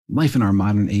Life in our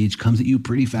modern age comes at you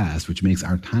pretty fast, which makes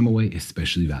our time away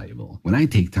especially valuable. When I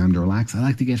take time to relax, I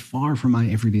like to get far from my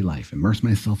everyday life, immerse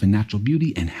myself in natural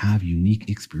beauty, and have unique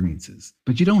experiences.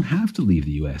 But you don't have to leave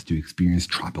the U.S. to experience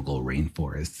tropical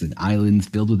rainforests and islands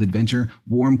filled with adventure,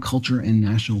 warm culture, and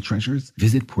national treasures.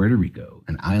 Visit Puerto Rico,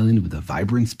 an island with a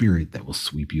vibrant spirit that will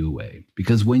sweep you away.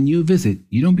 Because when you visit,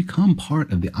 you don't become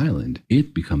part of the island,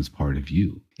 it becomes part of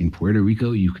you. In Puerto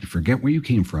Rico, you can forget where you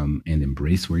came from and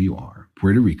embrace where you are.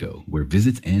 Puerto Rico, where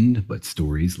visits end, but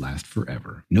stories last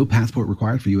forever. No passport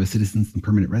required for U.S. citizens and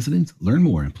permanent residents. Learn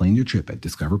more and plan your trip at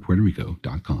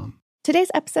discoverpuertorico.com.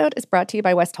 Today's episode is brought to you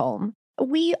by Westholme.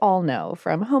 We all know,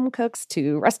 from home cooks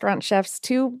to restaurant chefs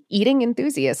to eating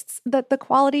enthusiasts, that the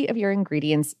quality of your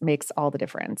ingredients makes all the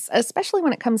difference, especially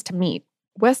when it comes to meat.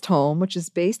 Westholme, which is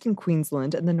based in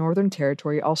Queensland in the Northern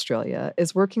Territory, Australia,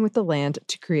 is working with the land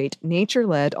to create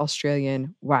nature-led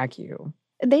Australian Wagyu.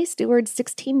 They steward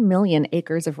 16 million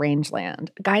acres of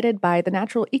rangeland, guided by the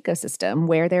natural ecosystem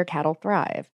where their cattle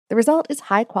thrive. The result is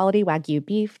high-quality Wagyu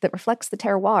beef that reflects the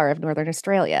terroir of Northern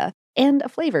Australia and a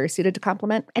flavor suited to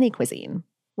complement any cuisine.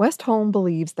 Westholme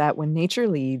believes that when nature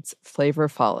leads, flavor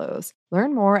follows.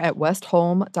 Learn more at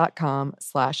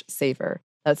westholme.com/savor.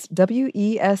 That's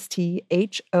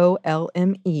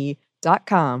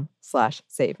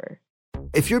WESTHOLME.com/savor.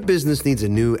 If your business needs a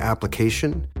new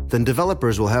application, then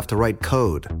developers will have to write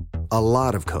code. A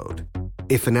lot of code.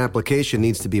 If an application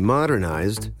needs to be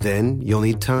modernized, then you'll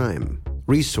need time,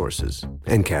 resources,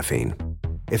 and caffeine.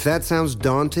 If that sounds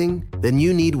daunting, then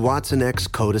you need Watson X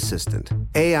Code Assistant.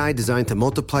 AI designed to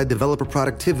multiply developer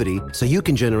productivity so you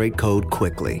can generate code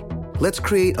quickly. Let's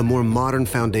create a more modern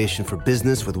foundation for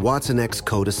business with Watson X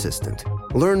Code Assistant.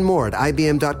 Learn more at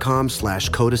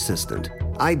ibm.com/code assistant.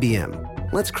 IBM.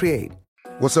 Let's create.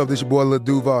 What's up, this your boy Lil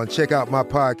Duval, and check out my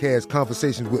podcast,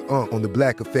 Conversations with Unc, on the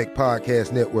Black Effect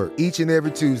Podcast Network. Each and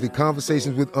every Tuesday,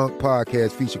 Conversations with Unc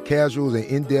podcast feature casual and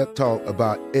in-depth talk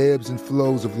about ebbs and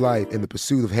flows of life and the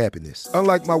pursuit of happiness.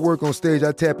 Unlike my work on stage,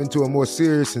 I tap into a more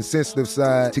serious and sensitive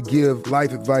side to give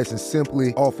life advice and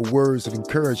simply offer words of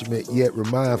encouragement, yet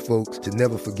remind folks to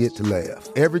never forget to laugh.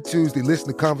 Every Tuesday, listen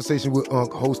to Conversation with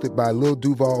Unc, hosted by Lil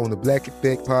Duval on the Black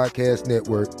Effect Podcast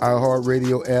Network,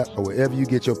 iHeartRadio app, or wherever you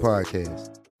get your podcasts.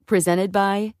 Presented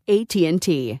by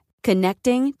AT&T.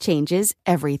 Connecting changes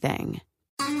everything.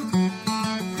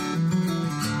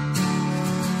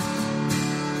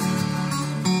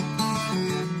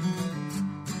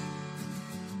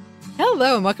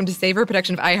 Hello and welcome to Savor,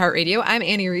 production of iHeartRadio. I'm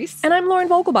Annie Reese. And I'm Lauren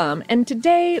Vogelbaum. And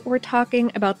today we're talking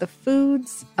about the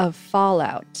foods of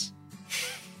Fallout.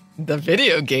 The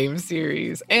video game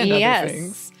series and other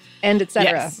things. And et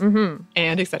cetera. Yes. Mm-hmm.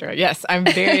 And et cetera. Yes, I'm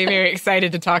very, very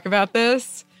excited to talk about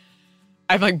this.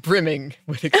 I'm like brimming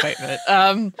with excitement.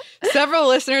 Several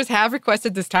listeners have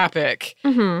requested this topic.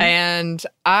 Mm-hmm. And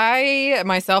I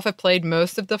myself have played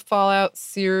most of the Fallout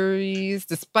series,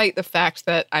 despite the fact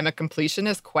that I'm a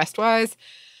completionist quest-wise.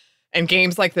 And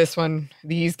games like this one,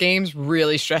 these games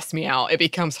really stress me out. It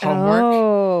becomes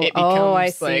homework. It becomes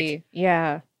I see.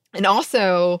 Yeah. And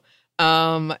also,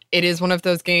 it is one of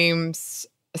those games,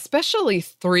 especially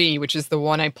 3, which is the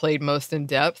one I played most in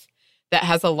depth, that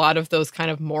has a lot of those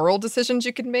kind of moral decisions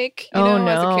you can make, as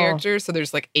a character. So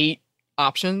there's like 8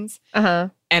 options. Uh-huh.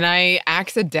 And I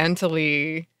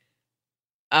accidentally,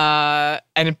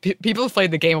 people who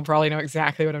played the game will probably know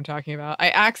exactly what I'm talking about.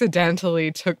 I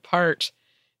accidentally took part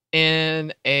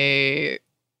in I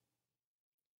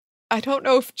don't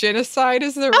know if genocide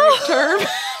is the right term.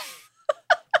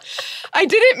 I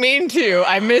didn't mean to.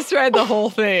 I misread the whole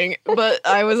thing, but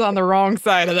I was on the wrong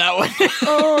side of that one.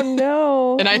 Oh,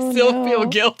 no. And I still feel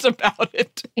guilt about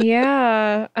it.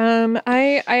 Yeah.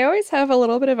 I always have a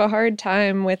little bit of a hard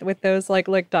time with those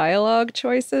like dialogue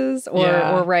choices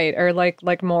or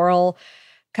like moral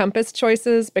compass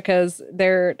choices, because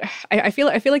I feel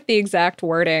like the exact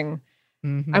wording.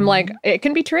 Mm-hmm. I'm like, it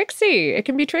can be tricksy. It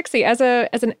can be tricksy. As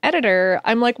an editor,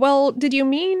 I'm like, well, did you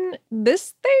mean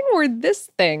this thing or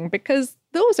this thing? Because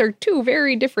those are 2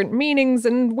 very different meanings,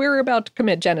 and we're about to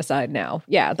commit genocide now.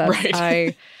 Yeah, that's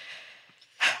right.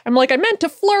 I'm like, I meant to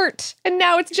flirt, and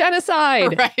now it's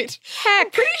genocide. Right. Heck. I'm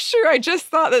pretty sure I just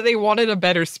thought that they wanted a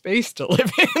better space to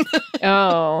live in.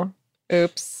 Oh,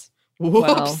 oops.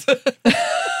 Whoops.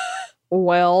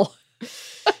 Well.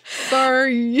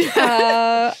 Sorry.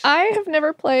 I have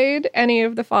never played any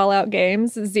of the Fallout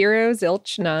games. Zero,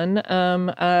 zilch, none.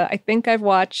 I think I've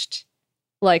watched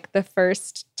like the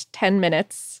first 10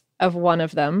 minutes of one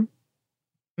of them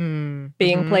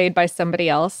being played by somebody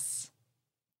else.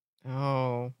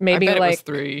 Oh, maybe I bet like it was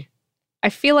 3. I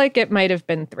feel like it might have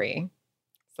been 3.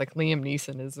 It's like Liam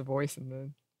Neeson is the voice in the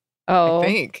Oh, I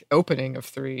think opening of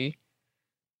 3.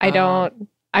 I don't.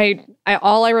 I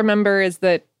all I remember is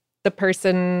that the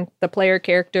player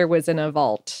character was in a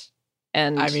vault,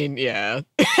 and I mean, yeah.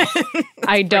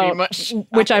 I don't,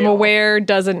 which I'm aware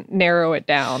doesn't narrow it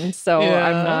down. So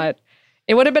I'm not.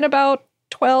 It would have been about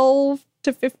 12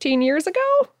 to 15 years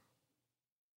ago.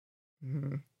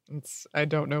 I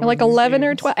don't know. Like 11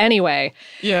 or 12. Anyway,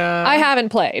 yeah, I haven't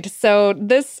played. So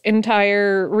this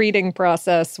entire reading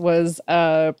process was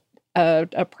a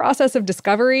process of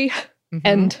discovery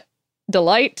and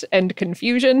delight and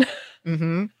confusion.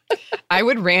 I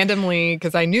would randomly,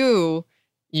 because I knew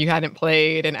you hadn't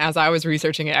played, and as I was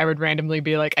researching it, I would randomly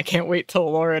be like, I can't wait till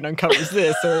Lauren uncovers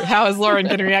this, or how is Lauren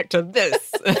going to react to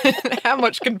this? How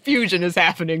much confusion is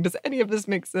happening? Does any of this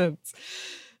make sense?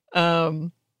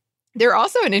 They're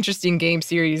also an interesting game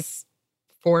series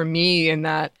for me in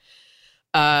that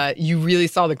you really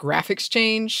saw the graphics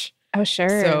change. Oh,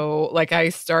 sure. So like I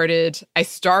started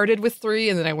with 3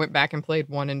 and then I went back and played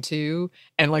 1 and 2.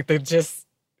 And like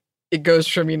it goes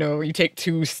from, you take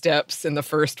 2 steps in the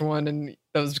first one and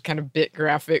those kind of bit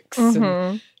graphics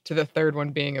and to the third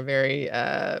one being a very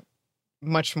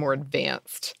much more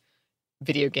advanced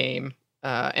video game.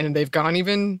 And they've gone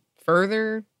even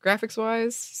further graphics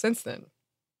wise since then.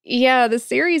 Yeah, the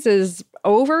series is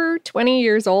over 20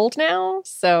 years old now,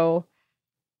 so...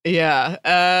 Yeah,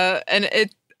 and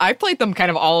I played them kind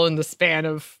of all in the span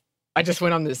of... I just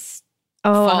went on this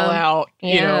Fallout,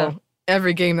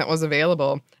 every game that was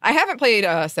available. I haven't played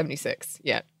 76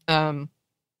 yet,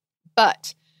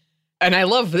 but... And I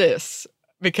love this,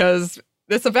 because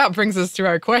this about brings us to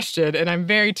our question, and I'm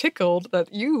very tickled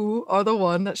that you are the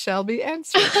one that shall be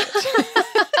answering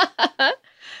it.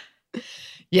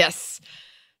 Yes.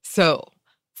 So,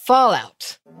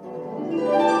 Fallout.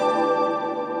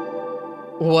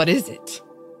 What is it?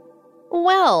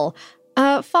 Well,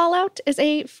 Fallout is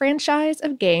a franchise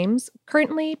of games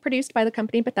currently produced by the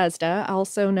company Bethesda,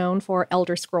 also known for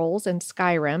Elder Scrolls and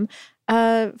Skyrim.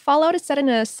 Fallout is set in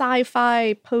a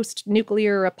sci-fi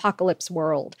post-nuclear apocalypse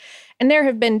world, and there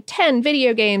have been 10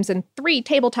 video games and 3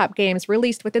 tabletop games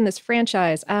released within this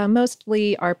franchise,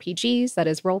 mostly RPGs, that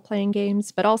is role-playing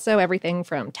games, but also everything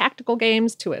from tactical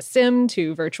games to a sim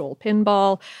to virtual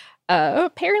pinball.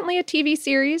 Apparently a TV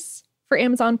series for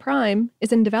Amazon Prime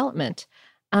is in development,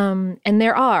 and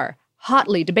there are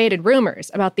hotly debated rumors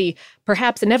about the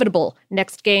perhaps inevitable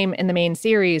next game in the main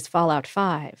series, Fallout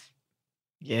 5.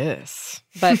 Yes.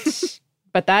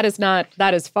 But that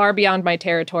is far beyond my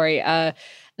territory.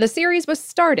 The series was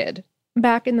started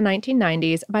back in the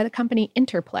 1990s by the company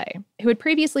Interplay, who had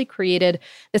previously created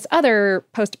this other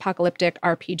post-apocalyptic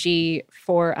RPG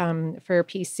for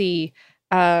PC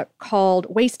called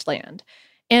Wasteland.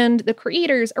 And the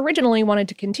creators originally wanted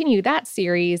to continue that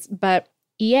series, but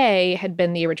EA had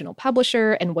been the original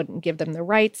publisher and wouldn't give them the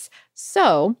rights.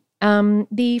 So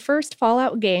the first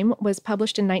Fallout game was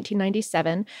published in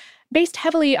 1997, based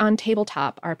heavily on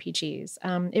tabletop RPGs.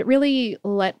 It really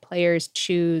let players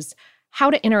choose how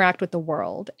to interact with the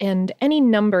world, and any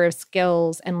number of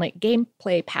skills and like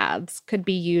gameplay paths could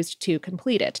be used to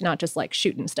complete it, not just like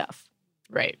shooting stuff.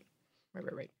 Right.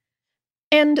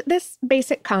 And this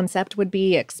basic concept would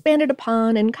be expanded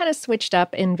upon and kind of switched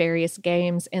up in various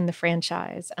games in the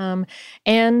franchise.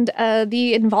 And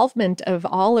the involvement of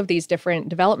all of these different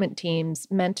development teams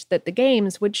meant that the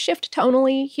games would shift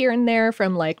tonally here and there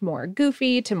from like more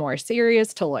goofy to more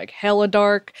serious to like hella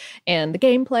dark. And the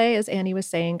gameplay, as Annie was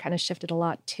saying, kind of shifted a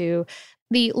lot too.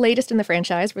 The latest in the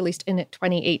franchise, released in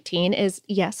 2018, is,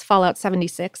 yes, Fallout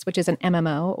 76, which is an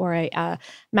MMO or a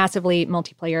massively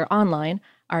multiplayer online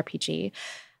RPG.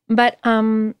 But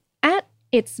at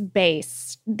its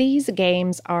base, these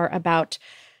games are about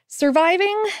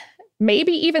surviving,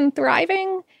 maybe even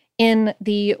thriving, in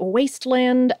the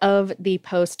wasteland of the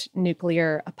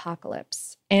post-nuclear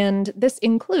apocalypse. And this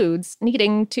includes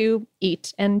needing to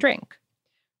eat and drink.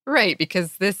 Right,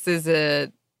 because this is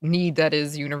a need that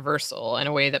is universal in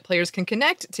a way that players can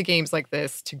connect to games like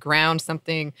this to ground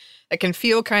something that can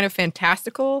feel kind of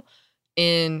fantastical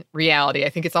in reality. I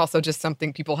think it's also just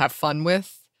something people have fun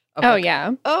with.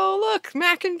 Yeah. Oh, look,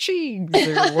 mac and cheese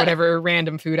or whatever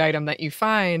random food item that you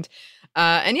find.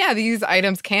 And yeah, these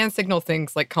items can signal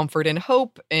things like comfort and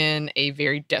hope in a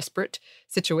very desperate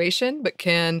situation, but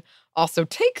can also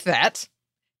take that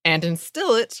and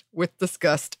instill it with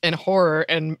disgust and horror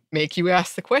and make you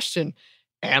ask the question,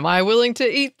 am I willing to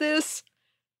eat this?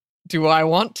 Do I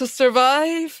want to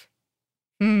survive?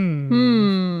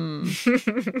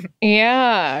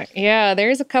 Yeah.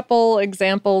 There's a couple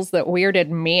examples that weirded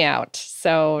me out.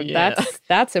 So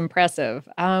that's impressive.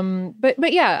 But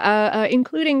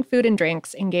including food and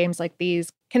drinks in games like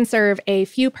these can serve a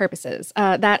few purposes.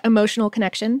 That emotional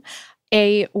connection,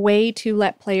 a way to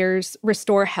let players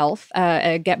restore health,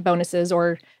 get bonuses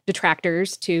or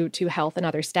detractors to health and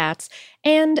other stats,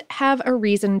 and have a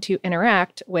reason to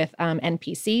interact with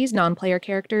NPCs, non-player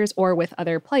characters, or with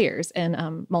other players in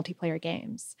multiplayer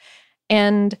games.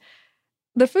 And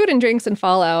the food and drinks in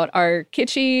Fallout are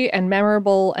kitschy and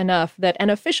memorable enough that an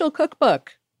official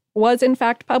cookbook was in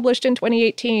fact published in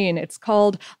 2018. It's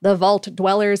called The Vault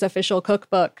Dwellers Official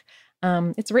Cookbook.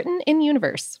 It's written in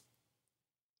universe.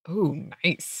 Oh,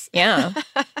 nice. Yeah.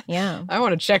 Yeah. I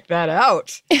want to check that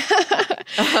out.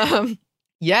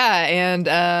 Yeah. And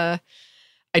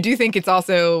I do think it's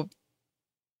also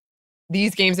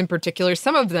these games in particular,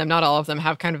 some of them, not all of them,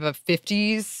 have kind of a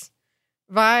 50s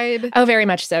vibe. Oh, very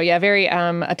much so. Yeah. Very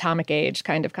Atomic Age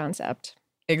kind of concept.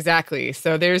 Exactly.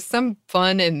 So there's some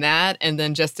fun in that. And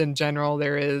then just in general,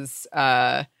 there is,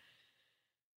 I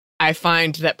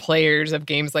find that players of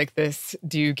games like this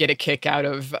do get a kick out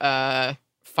of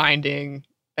finding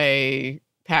a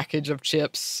package of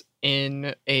chips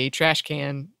in a trash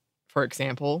can, for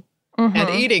example, and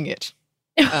eating it.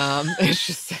 It's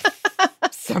just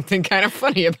something kind of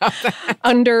funny about that.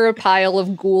 Under a pile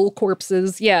of ghoul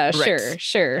corpses. Yeah, Right.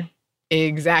 sure.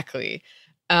 Exactly.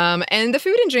 And the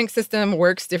food and drink system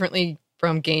works differently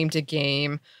from game to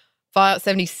game. Fallout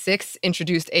 76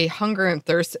 introduced a hunger and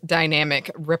thirst dynamic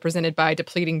represented by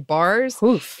depleting bars,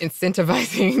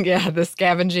 incentivizing the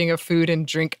scavenging of food and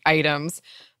drink items.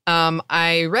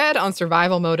 I read on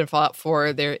survival mode in Fallout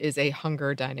 4, there is a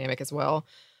hunger dynamic as well.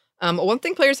 One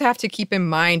thing players have to keep in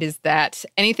mind is that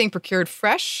anything procured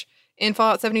fresh in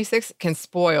Fallout 76 can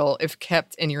spoil if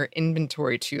kept in your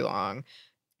inventory too long.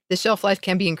 The shelf life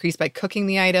can be increased by cooking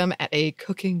the item at a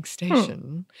cooking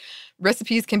station.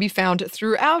 Recipes can be found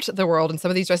throughout the world, and some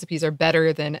of these recipes are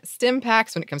better than stim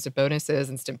packs when it comes to bonuses,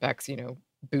 and stim packs,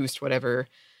 boost whatever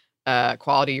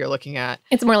quality you're looking at.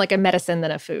 It's more like a medicine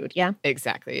than a food, yeah?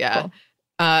 Exactly, yeah.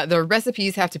 Cool. The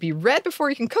recipes have to be read before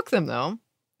you can cook them, though,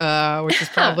 which is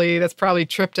probably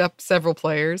tripped up several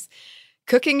players.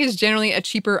 Cooking is generally a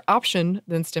cheaper option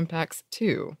than stim packs,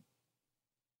 too.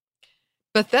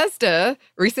 Bethesda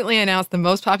recently announced the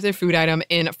most popular food item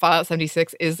in Fallout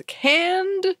 76 is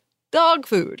canned dog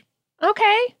food.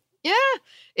 Okay. Yeah.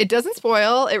 It doesn't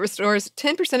spoil. It restores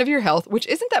 10% of your health, which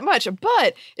isn't that much.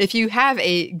 But if you have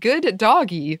a good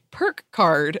doggy perk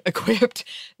card equipped,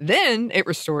 then it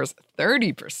restores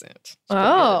 30%.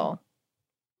 Oh.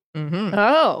 Mm-hmm.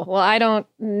 Oh, well, I don't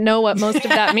know what most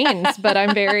of that means, but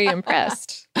I'm very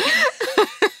impressed.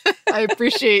 I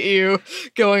appreciate you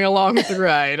going along with the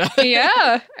ride.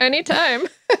 Yeah, anytime.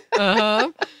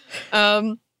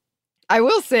 I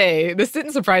will say, this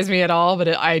didn't surprise me at all, but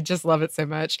I just love it so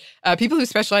much. People who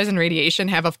specialize in radiation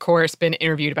have, of course, been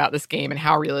interviewed about this game and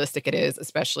how realistic it is,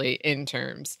 especially in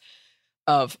terms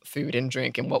of food and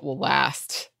drink and what will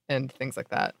last and things like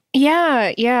that.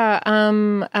 Yeah.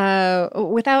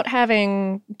 Without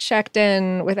having checked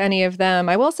in with any of them,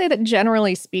 I will say that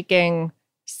generally speaking,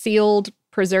 sealed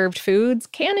preserved foods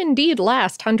can indeed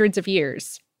last hundreds of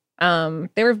years.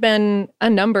 There have been a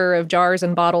number of jars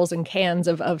and bottles and cans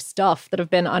of stuff that have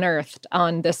been unearthed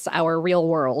on this, our real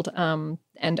world,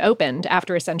 and opened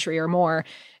after a century or more.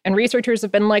 And researchers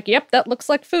have been like, yep, that looks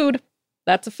like food.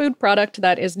 That's a food product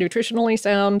that is nutritionally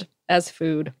sound as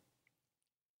food.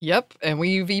 Yep. And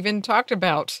we've even talked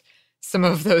about some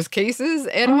of those cases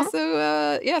and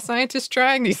also, scientists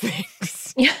trying these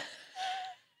things. Yeah.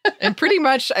 And pretty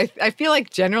much, I feel like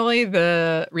generally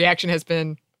the reaction has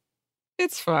been,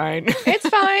 it's fine. It's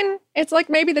fine. It's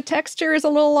like maybe the texture is a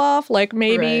little off, like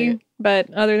maybe, Right.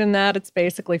 But other than that, it's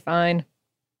basically fine.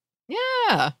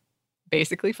 Yeah,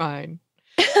 basically fine.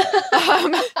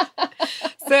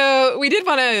 So we did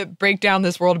want to break down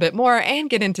this world a bit more and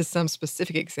get into some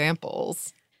specific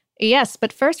examples. Yes,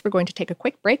 but first we're going to take a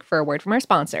quick break for a word from our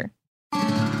sponsor.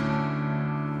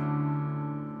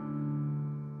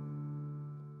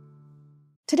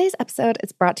 Today's episode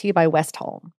is brought to you by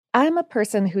Westholme. I'm a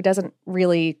person who doesn't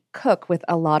really cook with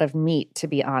a lot of meat, to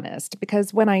be honest,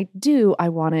 because when I do, I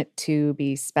want it to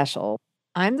be special.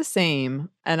 I'm the same,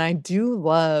 and I do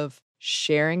love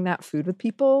sharing that food with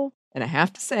people. And I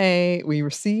have to say, we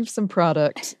received some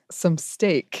product, some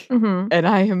steak, and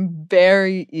I am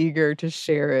very eager to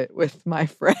share it with my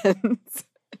friends.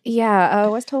 Yeah,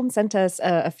 Westholme sent us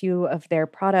a few of their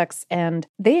products, and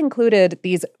they included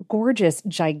these gorgeous,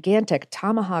 gigantic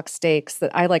tomahawk steaks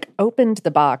that I opened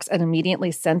the box and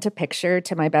immediately sent a picture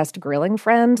to my best grilling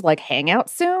friend, hang out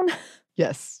soon.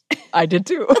 Yes, I did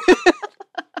too.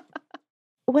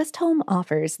 Westholme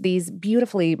offers these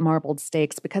beautifully marbled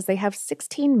steaks because they have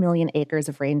 16 million acres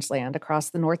of rangeland across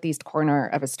the northeast corner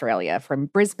of Australia, from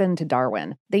Brisbane to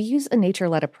Darwin. They use a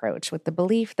nature-led approach with the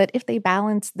belief that if they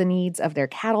balance the needs of their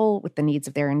cattle with the needs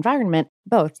of their environment,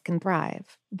 both can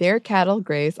thrive. Their cattle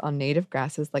graze on native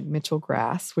grasses like Mitchell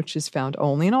grass, which is found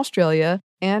only in Australia,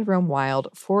 and roam wild,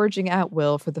 foraging at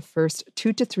will for the first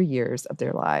 2 to 3 years of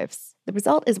their lives. The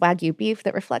result is Wagyu beef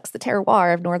that reflects the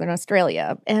terroir of Northern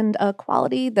Australia and a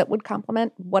quality that would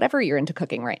complement whatever you're into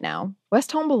cooking right now.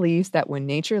 Westholme believes that when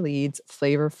nature leads,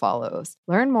 flavor follows.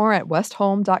 Learn more at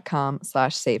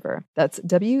westholme.com/savor. That's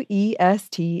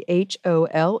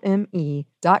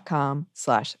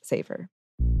WESTHOLME.com/savor.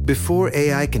 Before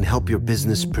AI can help your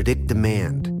business predict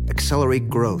demand, accelerate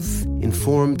growth,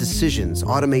 inform decisions,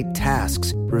 automate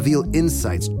tasks, reveal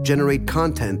insights, generate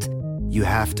content, you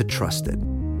have to trust it.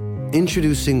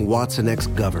 Introducing watsonx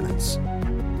Governance,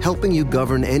 helping you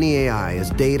govern any AI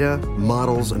as data,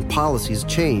 models, and policies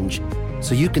change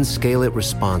so you can scale it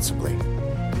responsibly.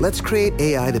 Let's create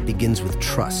AI that begins with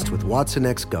trust with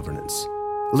watsonx Governance.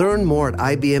 Learn more at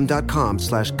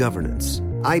ibm.com/governance.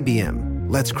 IBM,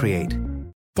 let's create.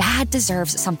 Dad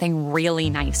deserves something really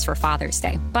nice for Father's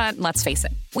Day, but let's face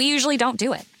it, we usually don't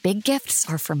do it. Big gifts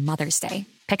are for Mother's Day.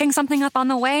 Picking something up on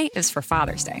the way is for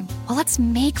Father's Day. Well, let's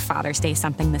make Father's Day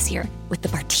something this year with the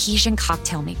Bartesian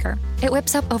Cocktail Maker. It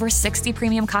whips up over 60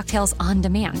 premium cocktails on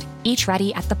demand, each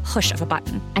ready at the push of a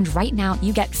button. And right now,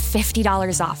 you get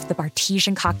 $50 off the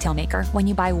Bartesian Cocktail Maker when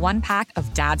you buy 1 pack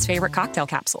of Dad's favorite cocktail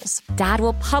capsules. Dad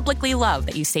will publicly love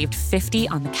that you saved $50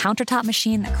 on the countertop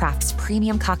machine that crafts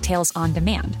premium cocktails on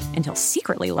demand. And he'll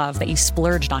secretly love that you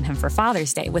splurged on him for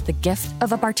Father's Day with the gift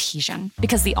of a Bartesian.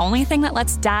 Because the only thing that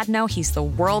lets Dad know he's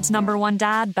the world's #1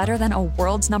 dad better than a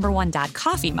world's #1 dad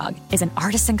coffee mug is an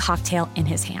artisan cocktail in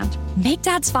his hand. Make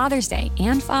Dad's Father's Day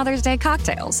and Father's Day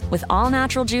cocktails with all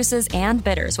natural juices and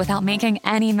bitters without making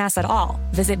any mess at all.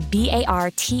 Visit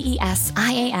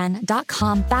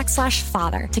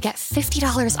BARTESIAN.com/father to get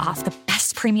 $50 off the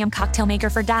best premium cocktail maker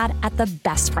for Dad at the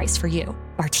best price for you.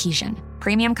 Bartesian.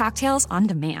 Premium cocktails on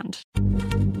demand.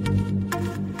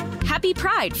 Happy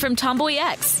Pride from Tomboy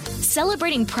X,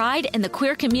 celebrating pride and the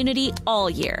queer community all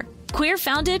year. Queer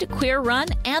founded, queer run,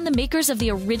 and the makers of the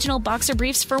original boxer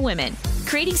briefs for women,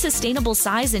 creating sustainable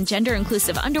size and gender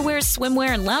inclusive underwear, swimwear,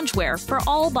 and loungewear for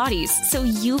all bodies so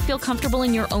you feel comfortable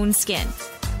in your own skin.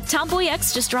 Tomboy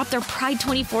X just dropped their Pride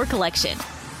 24 collection,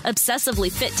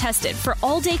 obsessively fit tested for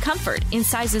all day comfort in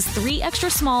sizes 3 extra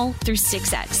small through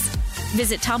 6X.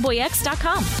 Visit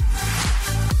tomboyx.com.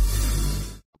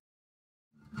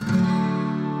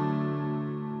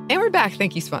 And we're back.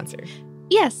 Thank you, sponsor.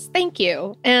 Yes, thank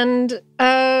you. And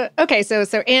okay, so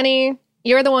Annie,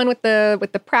 you're the one with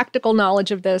the practical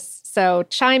knowledge of this. So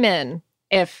chime in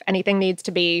if anything needs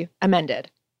to be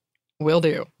amended. Will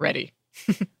do. Ready.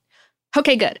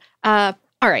 Okay, good. All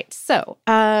right. So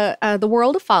the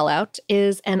world of Fallout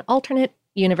is an alternate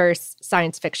universe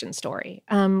science fiction story.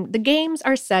 The games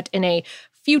are set in a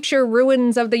future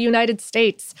ruins of the United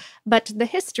States, but the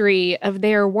history of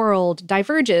their world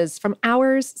diverges from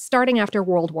ours starting after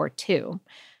World War II.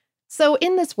 So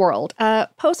in this world,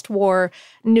 post-war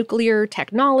nuclear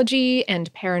technology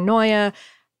and paranoia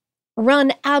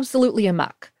run absolutely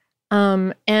amok.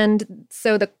 And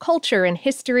so the culture and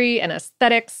history and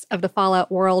aesthetics of the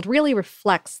Fallout world really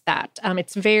reflects that.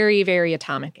 It's very, very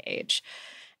atomic age.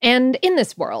 And in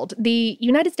this world, the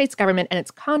United States government and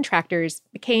its contractors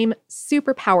became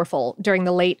super powerful during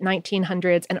the late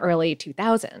 1900s and early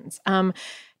 2000s.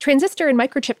 Transistor and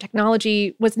microchip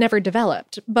technology was never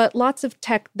developed, but lots of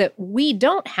tech that we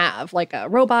don't have, like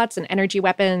robots and energy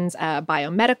weapons,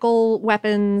 biomedical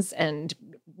weapons, and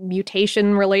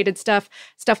mutation-related stuff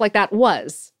like that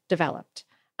was developed.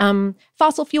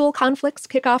 Fossil fuel conflicts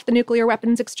kick off the nuclear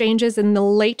weapons exchanges in the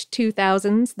late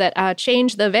 2000s that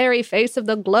change the very face of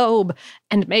the globe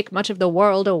and make much of the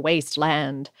world a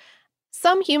wasteland.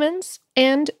 Some humans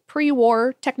and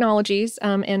pre-war technologies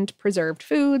and preserved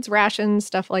foods, rations,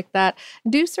 stuff like that,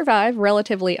 do survive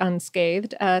relatively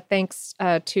unscathed thanks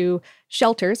to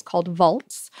shelters called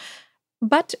vaults.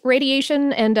 But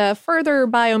radiation and further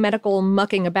biomedical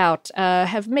mucking about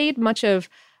have made much of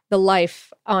the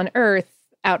life on Earth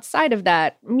outside of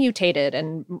that mutated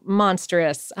and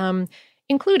monstrous,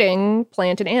 including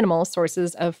plant and animal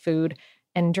sources of food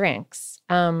and drinks.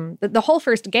 The whole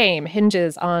first game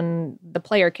hinges on the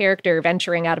player character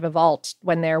venturing out of a vault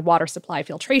when their water supply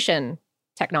filtration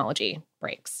technology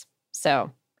breaks. So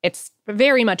it's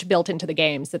very much built into the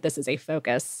games that this is a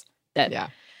focus that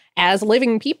as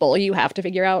living people, you have to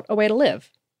figure out a way to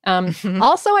live.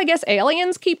 Also, I guess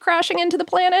aliens keep crashing into the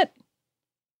planet.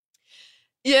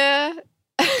 Yeah.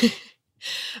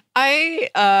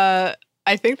 I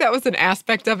think that was an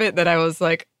aspect of it that I was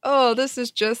like, oh, this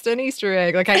is just an Easter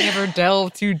egg. Like, I never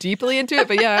delved too deeply into it.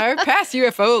 But yeah, I passed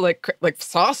UFO like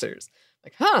saucers.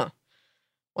 Like,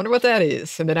 wonder what that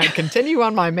is. And then I'd continue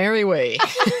on my merry way.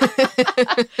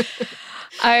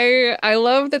 I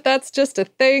love that that's just a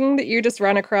thing that you just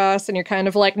run across and you're kind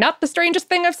of like, not the strangest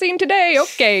thing I've seen today.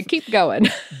 Okay, keep going.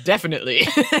 Definitely.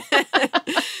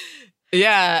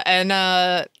 Yeah.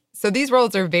 And so these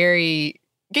worlds are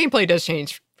gameplay does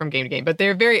change from game to game, but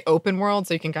they're very open world.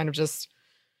 So you can kind of just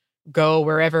go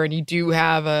wherever. And you do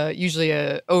have usually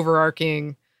a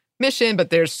overarching mission, but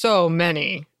there's so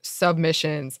many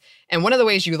submissions. And one of the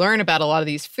ways you learn about a lot of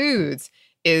these foods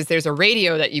is there's a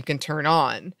radio that you can turn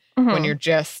on when you're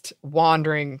just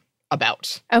wandering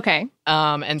about. Okay.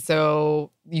 And so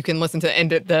you can listen to,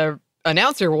 and the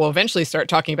announcer will eventually start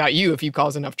talking about you if you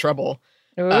cause enough trouble,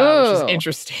 which is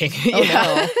interesting. Oh,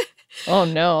 no. Oh,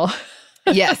 no.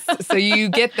 Yes. So you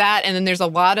get that. And then there's a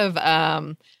lot of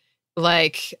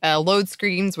load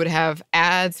screens would have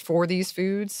ads for these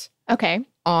foods. Okay.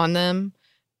 On them.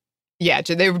 Yeah.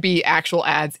 There would be actual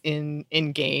ads in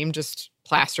game, just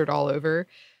plastered all over.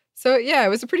 So yeah, it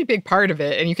was a pretty big part of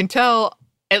it. And you can tell,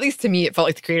 at least to me, it felt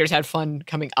like the creators had fun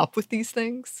coming up with these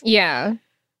things. Yeah.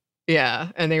 Yeah.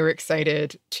 And they were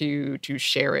excited to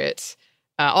share it.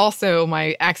 Also,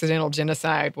 my accidental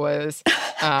genocide was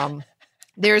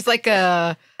there's like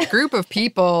a group of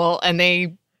people and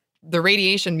the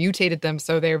radiation mutated them.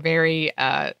 So they're very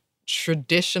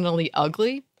traditionally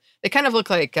ugly. They kind of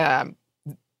look like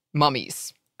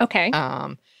mummies. Okay.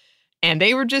 And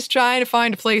they were just trying to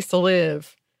find a place to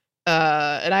live.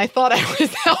 And I thought I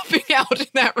was helping out in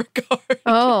that regard.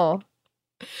 Oh.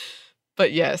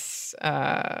 But yes.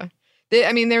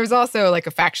 There was also like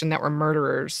a faction that were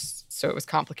murderers. So it was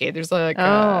complicated. There's like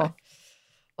a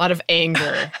lot of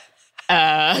anger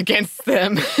against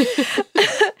them.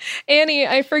 Annie,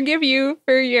 I forgive you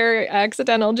for your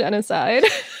accidental genocide. I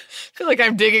feel like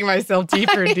I'm digging myself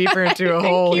deeper and deeper into a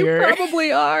hole here. You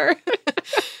probably are.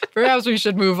 Perhaps we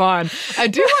should move on. I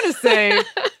do want to say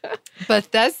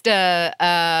Bethesda,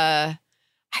 I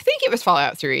think it was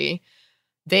Fallout 3.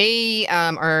 They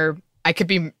are, I could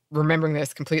be remembering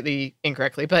this completely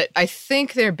incorrectly, but I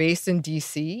think they're based in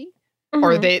D.C.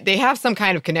 Or they have some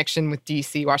kind of connection with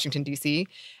D.C., Washington, D.C.,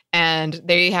 and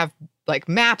they have like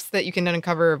maps that you can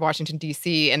uncover of Washington,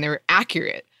 D.C., and they're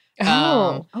accurate.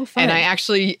 Fun. And I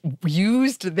actually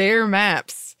used their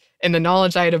maps and the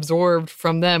knowledge I had absorbed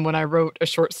from them when I wrote a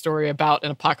short story about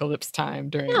an apocalypse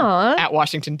time at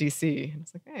Washington, D.C. And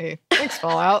it's like, hey, thanks,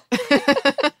 Fallout.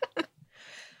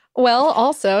 Well,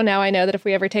 also, now I know that if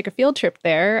we ever take a field trip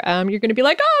there, you're going to be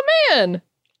like, oh, man.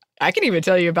 I can even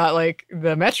tell you about, like,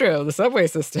 the metro, the subway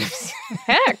systems.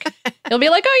 Heck. You'll be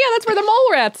like, oh, yeah, that's where the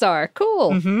mole rats are.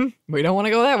 Cool. Mm-hmm. We don't want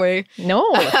to go that way.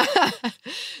 No.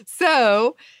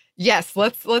 So, yes,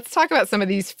 let's talk about some of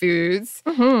these foods.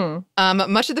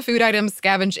 Much of the food items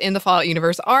scavenged in the Fallout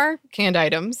universe are canned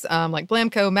items, like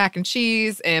Blamco mac and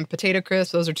cheese and potato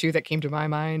crisps. Those are two that came to my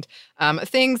mind.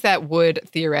 Things that would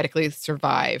theoretically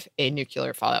survive a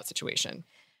nuclear Fallout situation.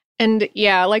 And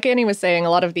yeah, like Annie was saying,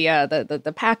 a lot of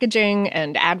the packaging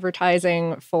and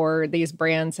advertising for these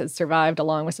brands has survived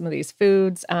along with some of these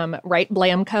foods. Right,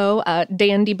 Blamco,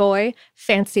 Dandy Boy,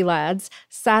 Fancy Lads,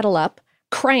 Saddle Up,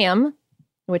 Cram,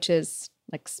 which is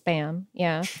like Spam,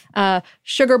 yeah.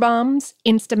 Sugar Bombs,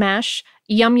 Instamash,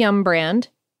 Yum Yum brand.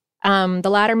 The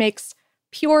latter makes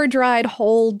pure dried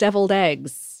whole deviled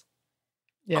eggs.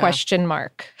 Yeah. Question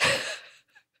mark.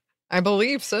 I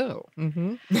believe so.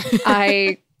 Mm-hmm.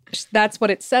 That's what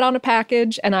it said on a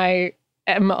package, and I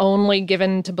am only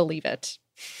given to believe it.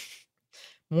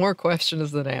 More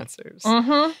questions than answers.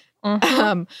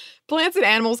 Plants and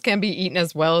animals can be eaten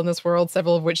as well in this world,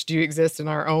 several of which do exist in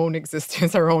our own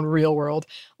existence, our own real world,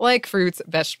 like fruits,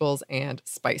 vegetables, and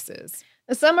spices.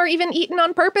 Some are even eaten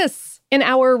on purpose in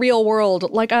our real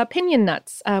world, like pinyon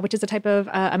nuts, which is a type of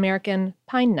American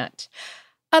pine nut.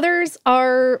 Others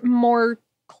are more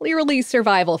clearly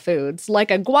survival foods,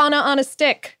 like iguana on a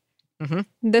stick.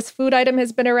 This food item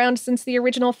has been around since the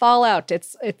original Fallout.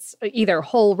 It's either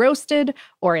whole roasted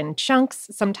or in chunks,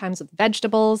 sometimes with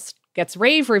vegetables. Gets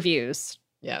rave reviews.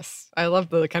 Yes, I love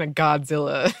the kind of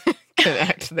Godzilla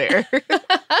connect there.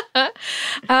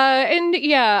 And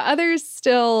yeah, others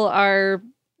still are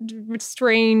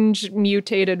strange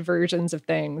mutated versions of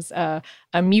things. A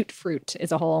mute fruit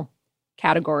is a whole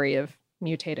category of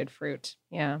mutated fruit.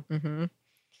 Yeah.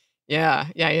 Yeah.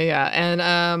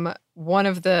 And one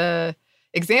of the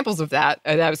examples of that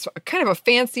was kind of a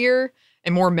fancier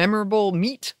and more memorable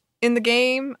meat in the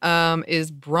game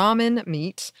is Brahmin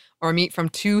meat, or meat from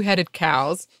two-headed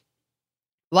cows.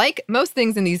 Like most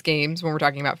things in these games, when we're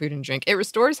talking about food and drink, it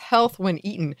restores health when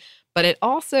eaten, but it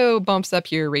also bumps up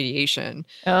your radiation.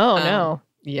 Oh, no.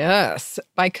 Yes.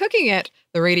 By cooking it,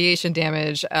 the radiation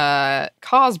damage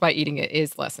caused by eating it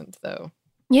is lessened, though.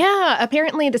 Yeah,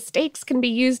 apparently the steaks can be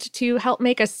used to help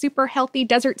make a super healthy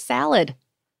desert salad.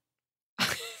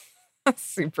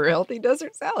 Super healthy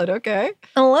desert salad, okay.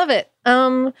 I love it.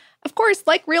 Of course,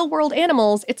 like real-world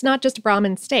animals, it's not just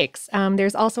Brahmin steaks.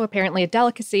 There's also apparently a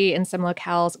delicacy in some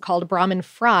locales called Brahmin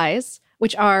fries,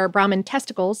 which are Brahmin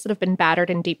testicles that have been battered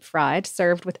and deep-fried,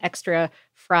 served with extra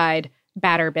fried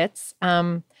batter bits.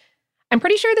 I'm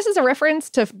pretty sure this is a reference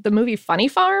to the movie Funny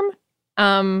Farm.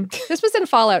 This was in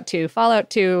Fallout 2. Fallout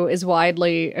 2 is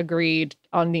widely agreed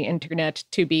on the internet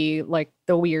to be like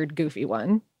the weird, goofy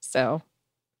one. So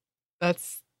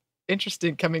that's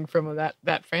interesting coming from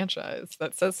that franchise.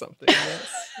 That says something. Yes.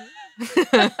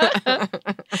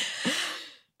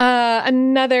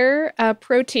 Another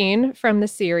protein from the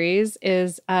series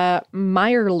is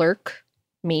Mirelurk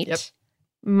meat. Yep.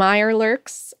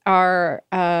 Mirelurks are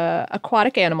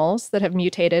aquatic animals that have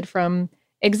mutated from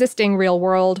existing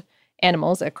real-world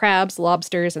animals, crabs,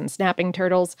 lobsters, and snapping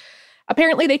turtles.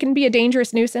 Apparently, they can be a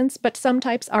dangerous nuisance, but some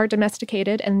types are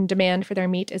domesticated and demand for their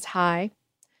meat is high.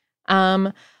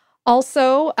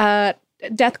 Also,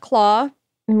 deathclaw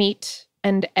meat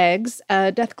and eggs.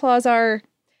 Deathclaws are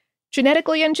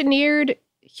genetically engineered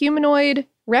humanoid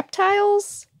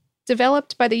reptiles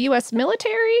developed by the U.S.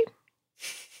 military.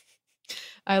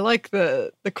 I like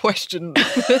the questioning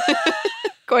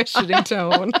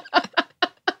tone.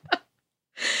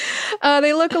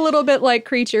 They look a little bit like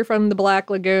Creature from the Black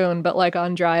Lagoon, but like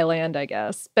on dry land, I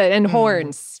guess.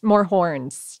 Horns, more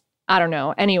horns. I don't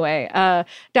know. Anyway,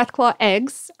 deathclaw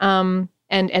eggs and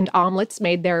omelets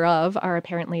made thereof are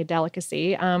apparently a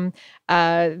delicacy.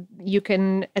 You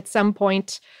can at some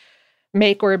point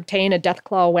make or obtain a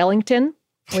deathclaw Wellington,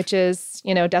 which is,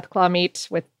 deathclaw meat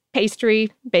with pastry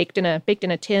baked in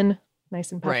a tin,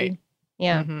 nice and puffy. Right.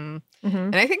 Yeah. Mm-hmm. Mm-hmm.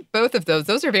 And I think both of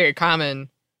those are very common,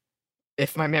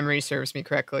 if my memory serves me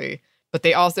correctly. But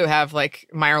they also have like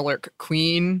Mirelurk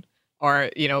Queen or,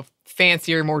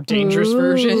 fancier, more dangerous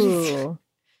versions.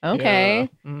 Okay.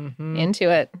 Yeah. Mm-hmm. Into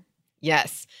it.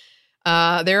 Yes.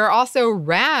 There are also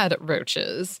rad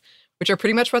roaches, which are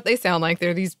pretty much what they sound like.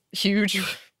 They're these huge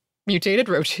mutated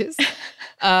roaches.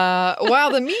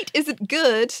 While the meat isn't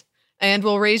good and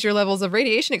will raise your levels of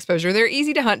radiation exposure, they're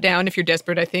easy to hunt down if you're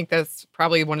desperate. I think that's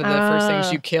probably one of the first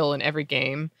things you kill in every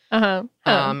game.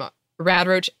 Rad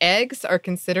roach eggs are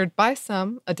considered by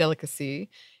some a delicacy.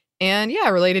 And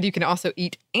related, you can also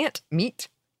eat ant meat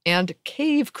and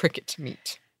cave cricket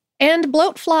meat. And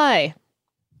bloatfly,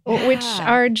 which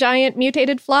are giant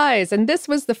mutated flies. And this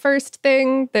was the first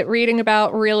thing that reading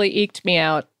about really eked me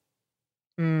out.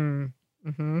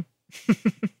 Mm-hmm.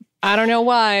 I don't know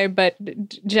why, but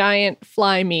giant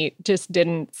fly meat just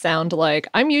didn't sound like.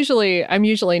 I'm usually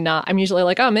not. I'm usually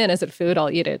like, oh man, is it food?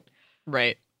 I'll eat it.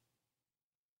 Right.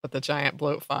 But the giant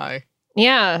bloatfly.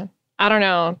 Yeah. I don't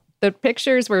know. The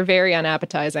pictures were very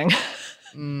unappetizing.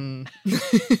 Again,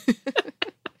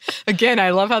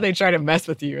 I love how they try to mess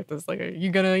with you with this. Like, are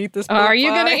you going to eat this bloatfly? Are you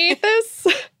going to eat this?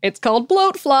 It's called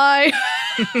bloatfly.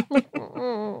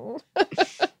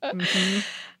 Mm-hmm.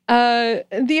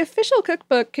 The official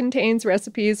cookbook contains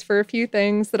recipes for a few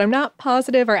things that I'm not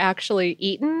positive are actually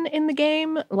eaten in the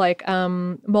game, like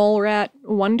mole rat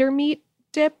wonder meat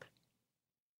dip.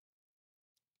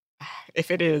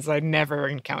 If it is, I never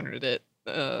encountered it.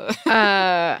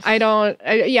 I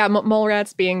don't. Mole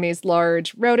rats being these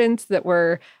large rodents that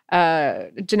were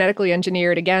genetically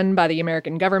engineered again by the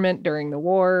American government during the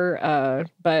war.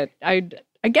 But I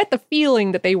get the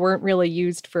feeling that they weren't really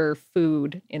used for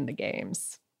food in the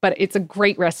games. But it's a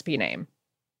great recipe name.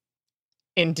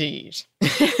 Indeed.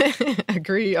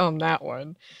 Agree on that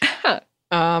one.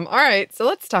 All right, so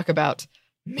let's talk about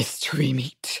mystery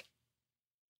meat.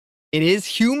 It is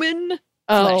human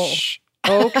flesh.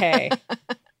 Okay.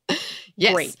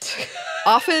 Yes. Great.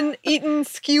 Often eaten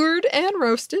skewered and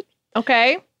roasted.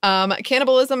 Okay.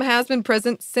 Cannibalism has been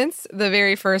present since the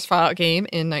very first Fallout game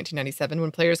in 1997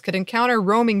 when players could encounter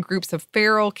roaming groups of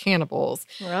feral cannibals.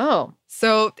 Oh.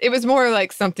 So it was more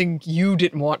like something you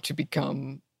didn't want to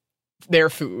become their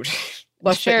food.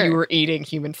 Less that you were eating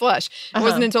human flesh. It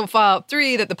wasn't until Fallout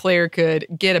 3 that the player could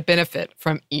get a benefit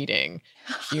from eating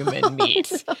human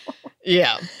meat. No.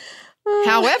 Yeah.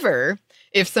 However,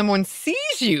 if someone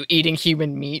sees you eating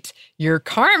human meat, your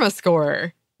karma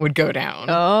score would go down.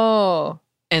 Oh.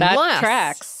 Unless, that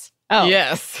tracks. Oh.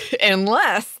 Yes.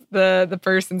 Unless the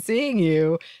person seeing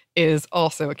you is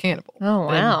also a cannibal. Oh,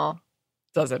 wow.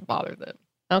 Doesn't bother them.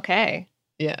 Okay.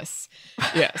 Yes.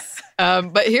 Yes.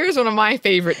 But here's one of my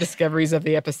favorite discoveries of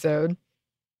the episode.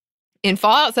 In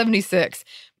Fallout 76,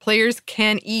 players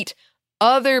can eat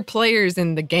other players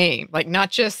in the game. Like, not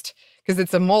just because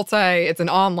it's an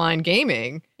online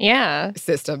gaming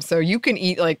system. So you can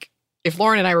eat, like, if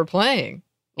Lauren and I were playing,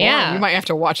 you might have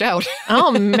to watch out.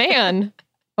 Oh, man.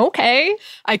 Okay.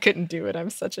 I couldn't do it. I'm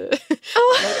such a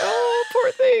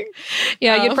poor thing.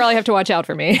 Yeah, you'd probably have to watch out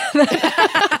for me.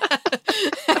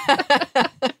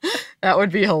 That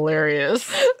would be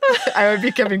hilarious. I would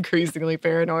become increasingly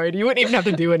paranoid. You wouldn't even have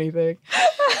to do anything.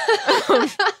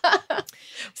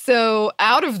 So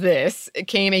out of this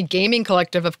came a gaming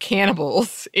collective of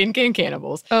cannibals, in-game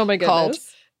cannibals. Oh my goodness. Called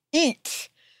EAT,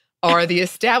 or the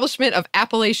Establishment of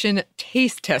Appalachian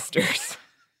Taste Testers.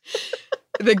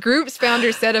 The group's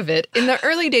founder said of it, in the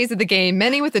early days of the game,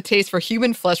 many with a taste for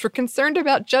human flesh were concerned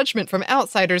about judgment from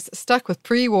outsiders stuck with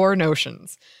pre-war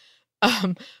notions.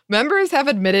 Members have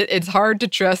admitted it's hard to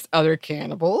trust other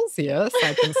cannibals. Yes,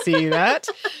 I can see that.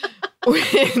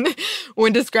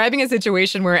 When describing a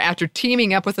situation where after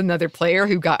teaming up with another player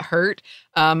who got hurt,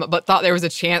 but thought there was a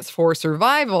chance for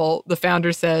survival, the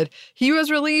founder said he was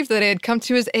relieved that it had come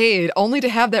to his aid, only to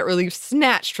have that relief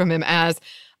snatched from him as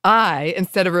I,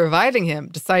 instead of reviving him,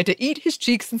 decided to eat his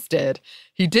cheeks instead.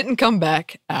 He didn't come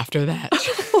back after that.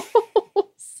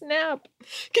 Snap.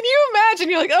 Can you imagine?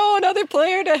 You're like, oh, another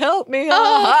player to help me.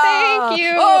 Oh, thank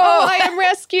you. Oh, I am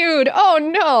rescued. Oh,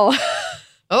 no.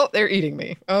 Oh, they're eating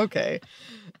me. Okay.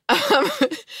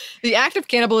 The act of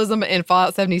cannibalism in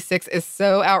Fallout 76 is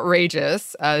so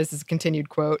outrageous. This is a continued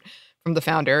quote from the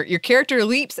founder. Your character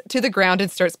leaps to the ground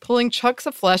and starts pulling chunks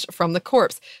of flesh from the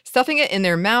corpse, stuffing it in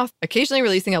their mouth, occasionally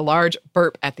releasing a large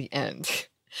burp at the end.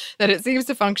 That it seems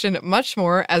to function much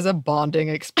more as a bonding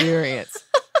experience.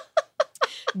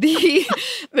 The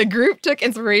group took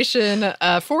inspiration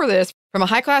for this from a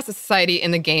high-class society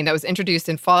in the game that was introduced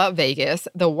in Fallout Vegas,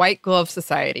 the White Glove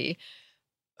Society,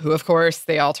 who, of course,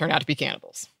 they all turn out to be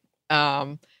cannibals.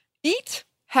 EAT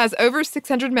has over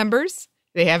 600 members.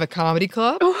 They have a comedy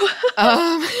club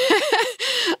and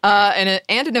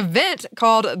an event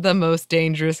called The Most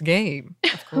Dangerous Game,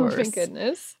 of course. Oh, my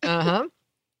goodness.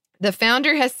 The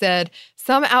founder has said,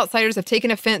 some outsiders have taken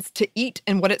offense to EAT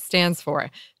and what it stands for.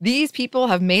 These people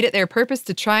have made it their purpose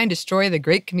to try and destroy the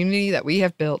great community that we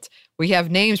have built. We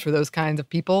have names for those kinds of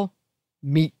people.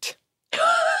 Meat.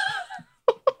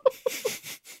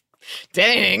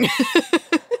 Dang.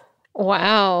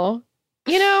 Wow.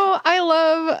 You know, I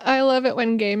love it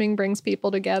when gaming brings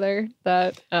people together.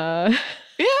 Yeah.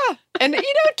 And,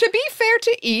 to be fair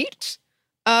to EAT,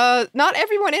 not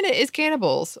everyone in it is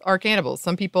cannibals.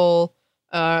 Some people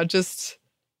just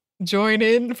join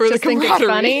in for just the camaraderie. Think it's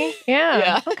funny.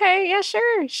 Yeah. Okay. Yeah.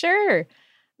 Sure.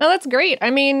 No, that's great.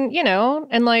 I mean,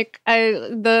 and like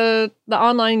the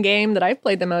online game that I've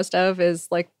played the most of is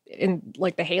like in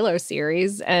like the Halo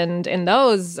series, and in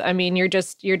those, I mean, you're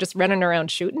just running around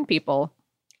shooting people.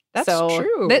 That's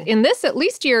true. In this, at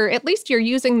least you're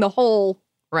using the whole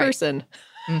person.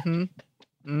 Mm-hmm.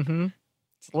 Mm-hmm.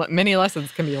 Many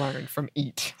lessons can be learned from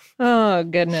EAT. Oh,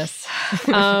 goodness.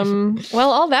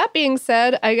 Well, all that being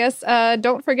said, I guess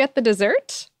don't forget the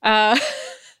dessert.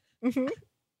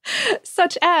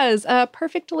 Such as a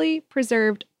perfectly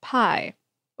preserved pie,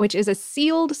 which is a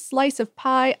sealed slice of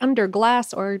pie under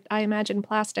glass, or I imagine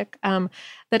plastic,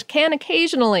 that can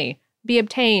occasionally be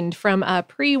obtained from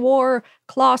pre-war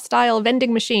claw-style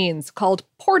vending machines called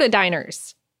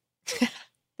porta-diners.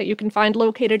 That you can find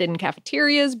located in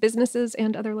cafeterias, businesses,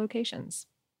 and other locations.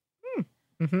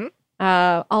 Mm-hmm.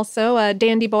 Also,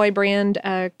 Dandy Boy brand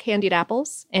candied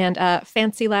apples and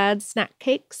Fancy Lad snack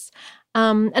cakes.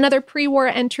 Another pre-war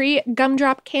entry,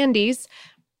 gumdrop candies.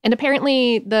 And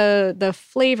apparently the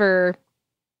flavor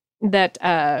that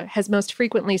has most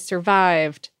frequently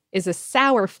survived is a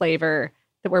sour flavor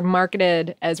that were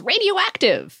marketed as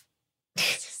radioactive.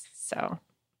 So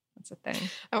that's a thing.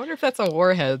 I wonder if that's a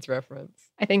Warheads reference.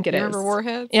 I think it is. Remember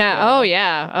Warheads? Yeah. Oh,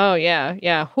 yeah. Oh, yeah.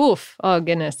 Yeah. Oof. Oh,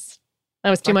 goodness. That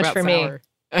was too much for sour.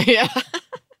 Me. Yeah.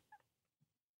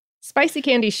 Spicy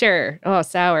candy, sure. Oh,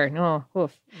 sour. No.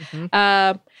 Oof.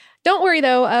 Mm-hmm. Don't worry,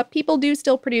 though. People do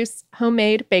still produce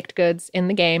homemade baked goods in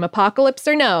the game, apocalypse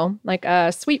or no, like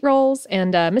sweet rolls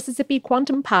and Mississippi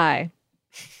Quantum Pie.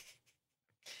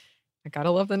 I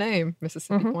gotta love the name,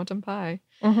 Mississippi Quantum Pie.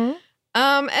 Mm-hmm.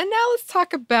 And now let's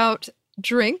talk about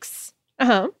drinks.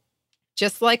 Uh-huh.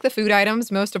 Just like the food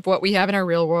items, most of what we have in our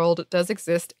real world does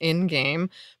exist in-game,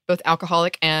 both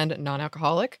alcoholic and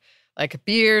non-alcoholic. Like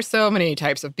beer, so many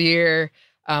types of beer.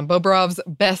 Bobrov's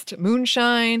Best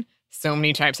Moonshine, so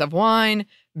many types of wine.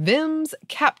 Vim's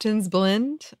Captain's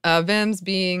Blend, Vim's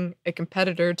being a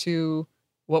competitor to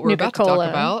what we're about to talk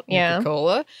about,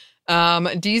 Nuka-Cola.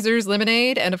 Deezer's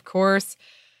Lemonade, and of course,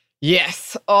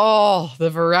 yes, all the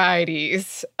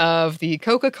varieties of the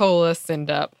Coca-Cola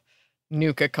send-up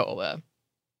Nuka-Cola.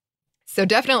 So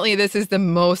definitely this is the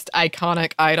most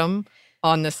iconic item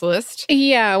on this list.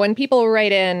 Yeah, when people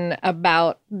write in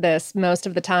about this, most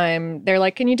of the time, they're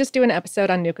like, can you just do an episode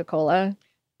on Nuka-Cola?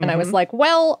 And I was like,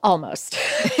 well, almost.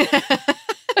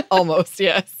 Almost,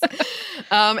 yes.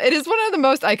 It is one of the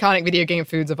most iconic video game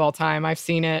foods of all time. I've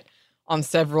seen it on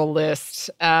several lists.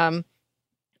 In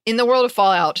the world of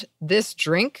Fallout, this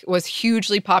drink was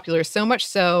hugely popular, so much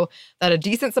so that a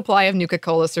decent supply of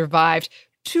Nuka-Cola survived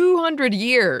 200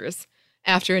 years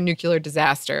after a nuclear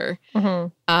disaster.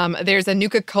 There's a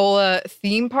Nuka-Cola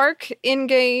theme park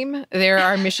in-game. There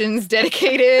are missions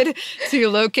dedicated to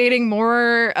locating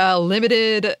more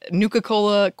limited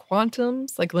Nuka-Cola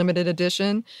Quantums, like limited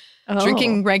edition.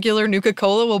 Drinking regular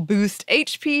Nuka-Cola will boost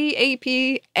HP,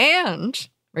 AP, and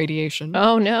radiation.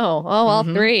 Oh, no. Oh, all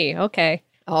three. Okay.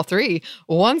 All three.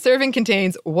 One serving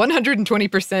contains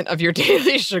 120% of your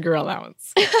daily sugar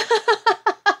allowance.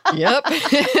 Yep.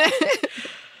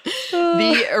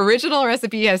 The original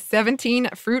recipe has 17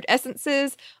 fruit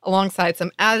essences alongside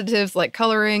some additives like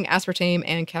coloring, aspartame,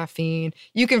 and caffeine.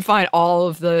 You can find all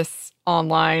of this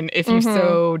online if you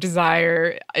so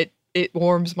desire. It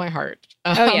warms my heart.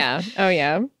 Oh,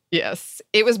 yeah. Yes.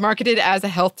 It was marketed as a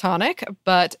health tonic,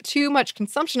 but too much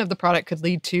consumption of the product could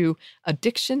lead to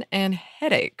addiction and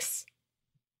headaches.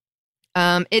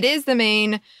 It is the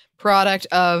main product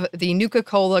of the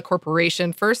Nuka-Cola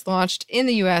Corporation, first launched in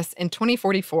the U.S. in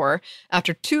 2044.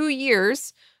 After 2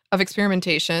 years of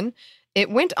experimentation, it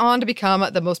went on to become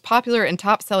the most popular and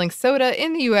top-selling soda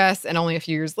in the U.S., and only a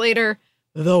few years later,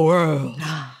 the world.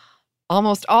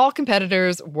 Almost all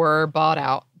competitors were bought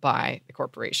out by the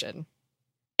corporation.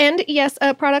 And yes,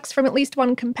 products from at least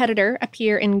one competitor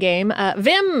appear in-game.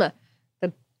 Vim,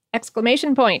 the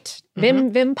exclamation point.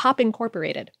 Vim Pop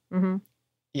Incorporated.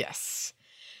 Yes.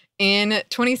 In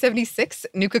 2076,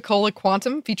 Nuka-Cola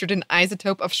Quantum featured an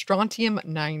isotope of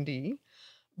strontium-90.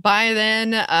 By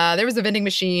then, there was a vending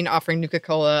machine offering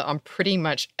Nuka-Cola on pretty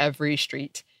much every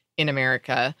street in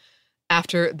America.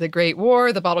 After the Great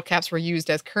War, the bottle caps were used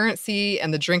as currency,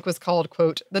 and the drink was called,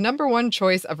 quote, the number one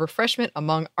choice of refreshment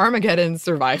among Armageddon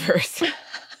survivors.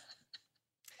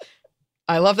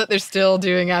 I love that they're still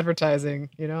doing advertising,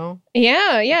 you know?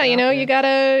 Yeah, you know, you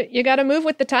gotta move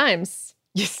with the times.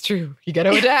 Yes, true. You got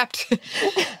to adapt.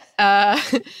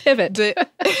 Pivot. The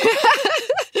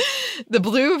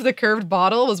blue of the curved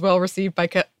bottle was well received by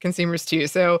consumers too.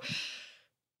 So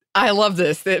I love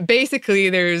this. That basically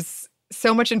there's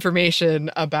so much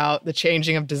information about the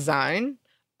changing of design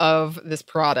of this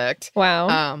product.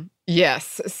 Wow.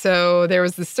 Yes. So there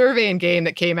was the survey in game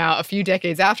that came out a few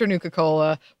decades after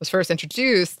Nuka-Cola was first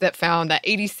introduced that found that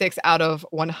 86 out of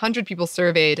 100 people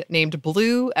surveyed named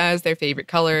blue as their favorite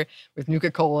color, with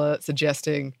Nuka-Cola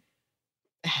suggesting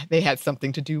they had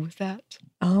something to do with that.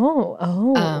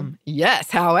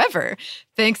 Yes. However,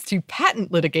 thanks to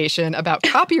patent litigation about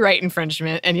copyright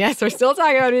infringement, and yes, we're still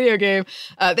talking about a video game,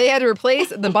 they had to replace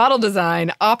the bottle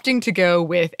design, opting to go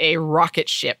with a rocket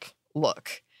ship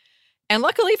look. And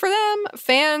luckily for them,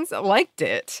 fans liked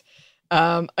it.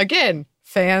 Again,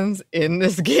 fans in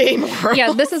this game world.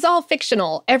 Yeah, this is all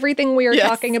fictional. Everything we are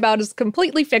talking about is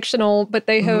completely fictional, but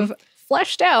they have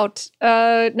fleshed out,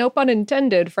 no pun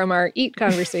intended, from our Eat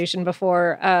conversation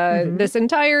before, this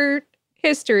entire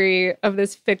history of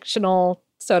this fictional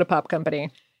soda pop company.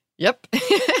 Yep.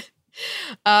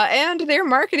 And their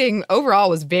marketing overall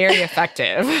was very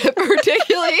effective,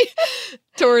 particularly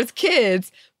towards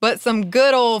kids. But some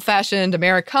good old-fashioned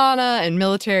Americana and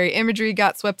military imagery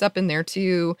got swept up in there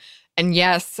too. And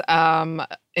yes,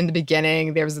 in the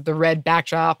beginning, there was the red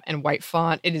backdrop and white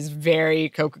font. It is very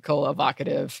Coca-Cola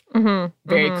evocative,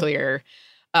 very clear.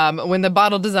 When the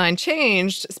bottle design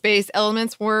changed, space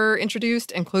elements were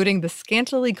introduced, including the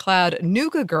scantily clad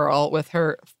Nuka Girl with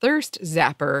her Thirst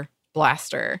Zapper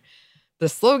blaster. The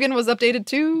slogan was updated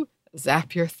to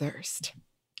Zap Your Thirst.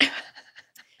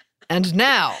 And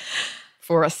now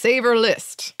for a savor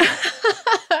list.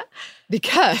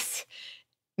 Because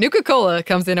Nuka-Cola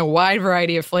comes in a wide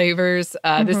variety of flavors.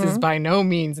 This is by no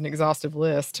means an exhaustive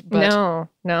list, but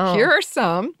no. Here are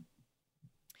some.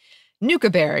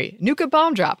 Nuka Berry, Nuka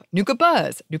Bomb Drop, Nuka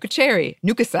Buzz, Nuka Cherry,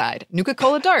 Nuka Side,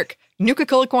 Nuka-Cola Dark,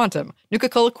 Nuka-Cola Quantum,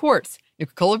 Nuka-Cola Quartz,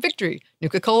 Nuka-Cola Victory,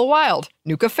 Nuka-Cola Wild,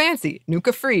 Nuka Fancy,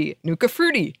 Nuka Free, Nuka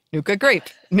Fruity, Nuka Grape,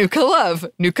 Nuka Love,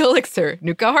 Nuka Elixir,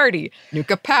 Nuka Hearty,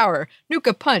 Nuka Power,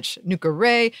 Nuka Punch, Nuka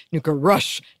Ray, Nuka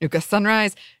Rush, Nuka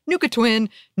Sunrise, Nuka Twin,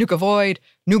 Nuka Void,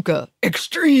 Nuka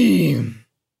Extreme.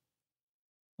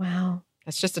 Wow.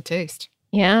 That's just a taste.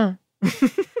 Yeah.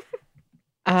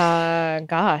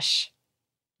 Gosh.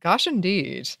 Gosh,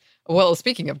 indeed. Well,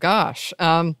 speaking of gosh,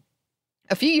 a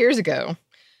few years ago,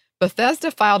 Bethesda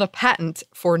filed a patent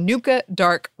for Nuka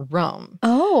Dark Rum.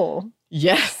 Oh.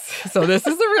 Yes. So this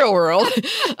is the real world.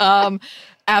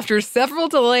 After several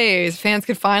delays, fans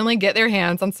could finally get their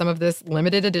hands on some of this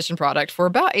limited edition product for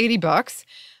about $80.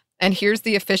 And here's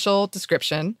the official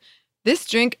description. This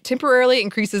drink temporarily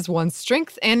increases one's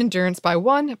strength and endurance by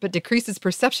 1, but decreases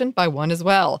perception by 1 as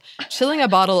well. Chilling a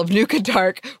bottle of Nuka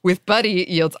Dark with Buddy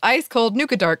yields ice-cold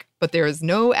Nuka Dark, but there is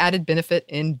no added benefit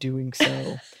in doing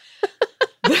so.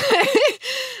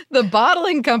 The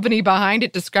bottling company behind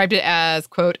it described it as,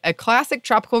 quote, a classic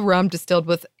tropical rum distilled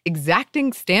with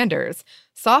exacting standards.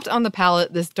 Soft on the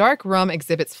palate, this dark rum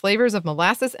exhibits flavors of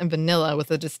molasses and vanilla with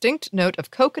a distinct note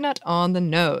of coconut on the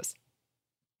nose.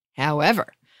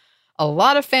 However, a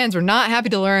lot of fans were not happy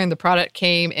to learn the product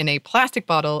came in a plastic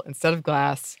bottle instead of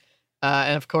glass.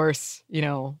 And of course, you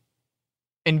know,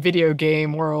 in video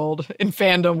game world, in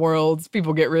fandom worlds,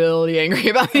 people get really angry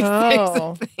about these types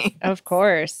of things. Of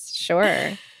course.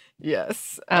 Sure.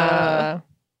 Yes. Welp.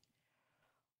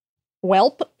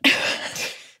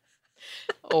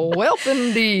 Welp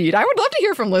indeed. I would love to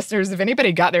hear from listeners if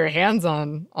anybody got their hands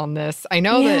on this. I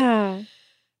know that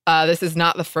this is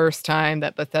not the first time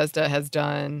that Bethesda has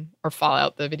done, or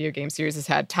Fallout, the video game series, has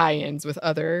had tie-ins with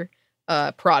other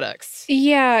products.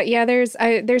 Yeah.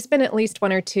 There's been at least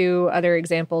 1 or 2 other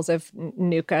examples of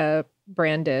Nuka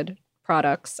branded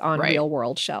products on real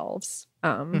world shelves.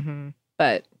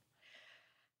 But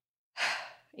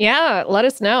yeah, let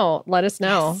us know. Yes.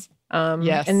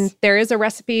 Yes. And there is a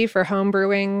recipe for home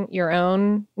brewing your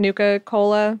own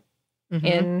Nuka-Cola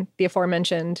in the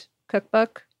aforementioned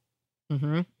cookbook.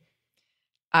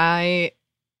 I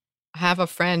have a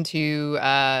friend who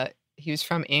he was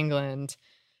from England,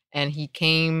 and he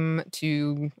came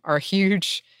to our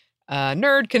huge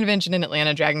nerd convention in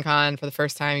Atlanta, Dragon Con, for the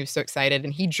first time. He was so excited,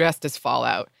 and he dressed as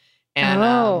Fallout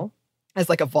and as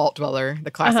like a vault dweller,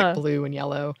 the classic blue and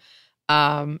yellow.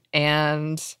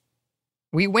 And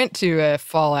we went to a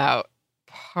Fallout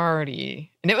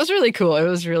party, and it was really cool. It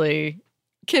was really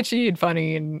kitschy and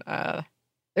funny, and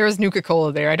there was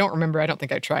Nuka-Cola there. I don't remember. I don't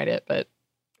think I tried it, but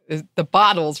the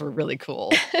bottles were really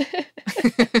cool.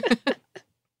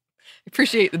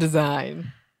 Appreciate the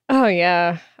design. Oh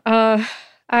yeah. I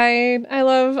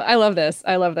love this.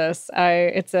 I love this.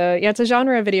 It's a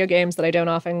genre of video games that I don't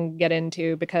often get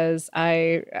into because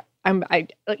like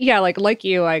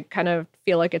you, I kind of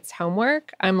feel like it's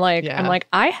homework. I'm like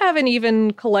I haven't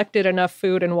even collected enough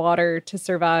food and water to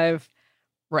survive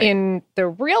in the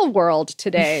real world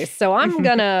today. So I'm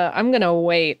gonna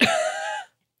wait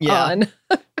on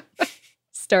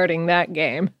starting that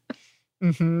game.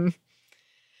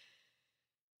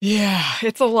 Yeah,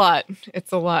 it's a lot.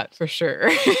 It's a lot for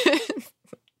sure.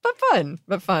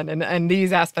 but fun. And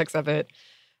these aspects of it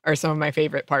are some of my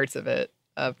favorite parts of it,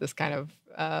 of this kind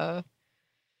of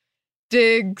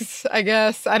digs, I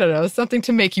guess. I don't know, something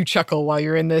to make you chuckle while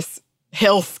you're in this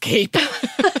hellscape.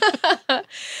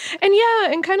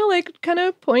 and kind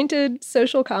of pointed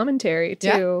social commentary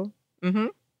too. Yeah.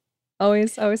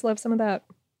 Always love some of that.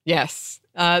 Yes.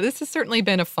 This has certainly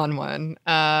been a fun one.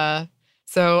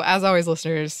 So as always,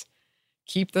 listeners,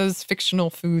 keep those fictional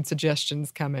food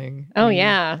suggestions coming. Oh,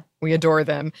 yeah. We adore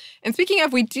them. And speaking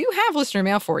of, we do have listener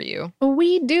mail for you.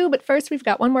 We do, but first we've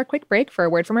got one more quick break for a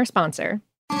word from our sponsor.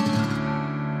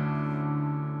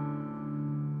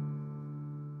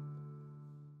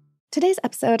 Today's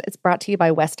episode is brought to you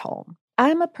by Westholme.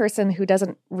 I'm a person who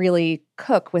doesn't really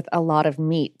cook with a lot of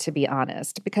meat, to be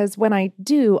honest, because when I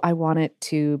do, I want it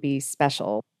to be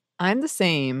special. I'm the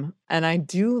same, and I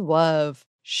do love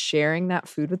sharing that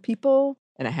food with people.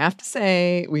 And I have to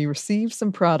say, we received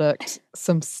some product,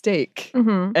 some steak,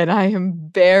 and I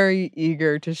am very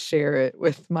eager to share it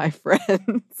with my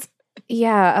friends.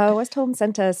 Yeah, Westholme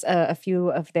sent us a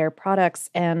few of their products,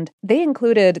 and they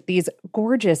included these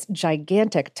gorgeous,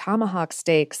 gigantic tomahawk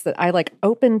steaks that I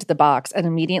opened the box and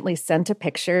immediately sent a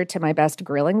picture to my best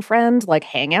grilling friend,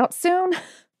 hang out soon.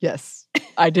 Yes,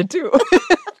 I did too.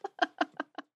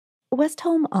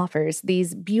 Westholme offers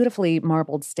these beautifully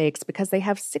marbled steaks because they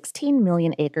have 16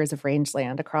 million acres of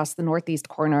rangeland across the northeast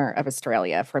corner of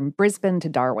Australia, from Brisbane to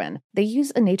Darwin. They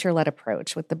use a nature-led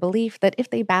approach with the belief that if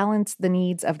they balance the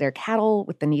needs of their cattle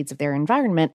with the needs of their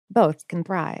environment, both can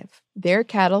thrive. Their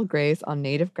cattle graze on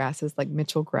native grasses like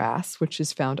Mitchell grass, which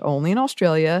is found only in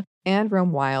Australia, and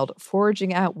roam wild,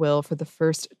 foraging at will for the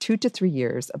first 2 to 3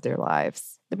 years of their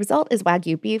lives. The result is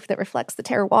Wagyu beef that reflects the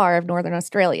terroir of Northern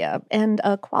Australia and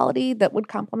a quality that would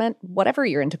complement whatever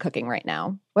you're into cooking right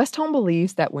now. Westholme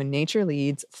believes that when nature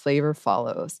leads, flavor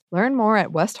follows. Learn more at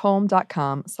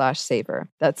westholme.com/savor.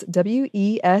 That's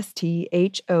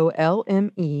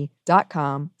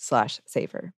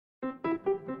WESTHOLME.com/savor.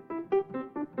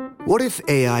 What if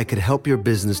AI could help your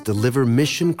business deliver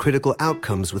mission-critical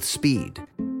outcomes with speed?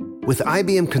 With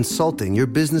IBM Consulting, your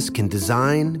business can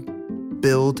design,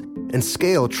 build, and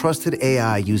scale trusted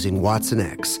AI using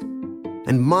watsonx,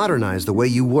 and modernize the way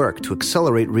you work to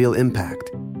accelerate real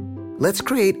impact. Let's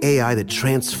create AI that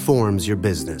transforms your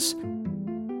business.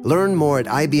 Learn more at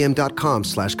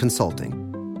ibm.com/consulting.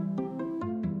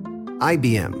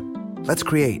 IBM. Let's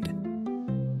create.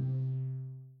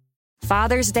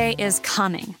 Father's Day is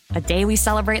coming, a day we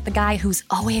celebrate the guy who's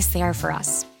always there for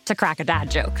us. To crack a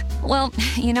dad joke. Well,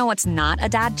 you know what's not a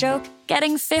dad joke?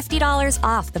 Getting $50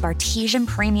 off the Bartesian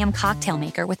Premium Cocktail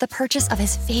Maker with the purchase of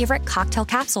his favorite cocktail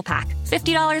capsule pack.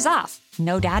 $50 off.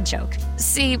 No dad joke.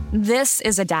 See, this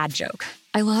is a dad joke.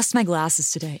 I lost my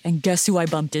glasses today, and guess who I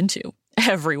bumped into?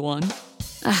 Everyone.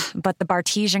 But the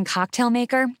Bartesian Cocktail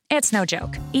Maker, it's no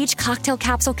joke. Each cocktail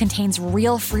capsule contains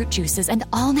real fruit juices and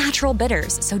all-natural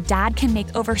bitters, so Dad can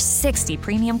make over 60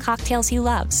 premium cocktails he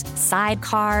loves.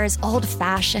 Sidecars, old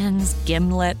fashions,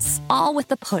 gimlets, all with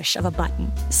the push of a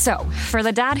button. So, for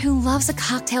the dad who loves a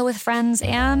cocktail with friends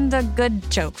and a good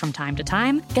joke from time to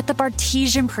time, get the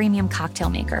Bartesian Premium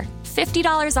Cocktail Maker.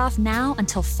 $50 off now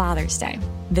until Father's Day.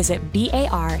 Visit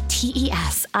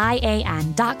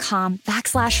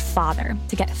BARTESIAN.com/father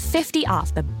to get 50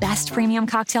 off the best premium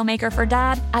cocktail maker for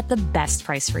dad at the best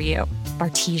price for you.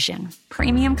 Bartesian.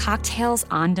 Premium cocktails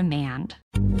on demand.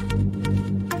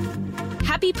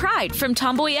 Happy Pride from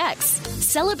Tomboy X,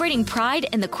 celebrating pride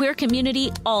in the queer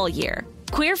community all year.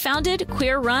 Queer founded,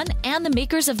 queer run, and the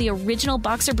makers of the original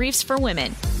boxer briefs for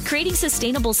women, creating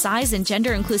sustainable size and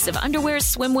gender inclusive underwear,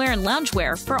 swimwear, and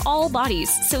loungewear for all bodies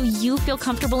so you feel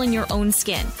comfortable in your own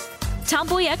skin.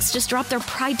 Tomboy X just dropped their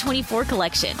Pride 24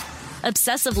 collection.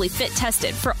 Obsessively fit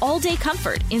tested for all day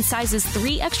comfort in sizes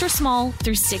 3 extra small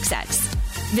through 6X.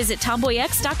 Visit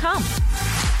tomboyx.com.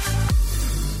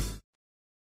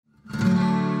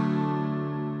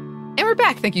 And we're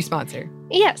back. Thank you, sponsor.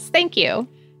 Yes, thank you.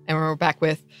 And we're back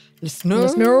with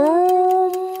Listener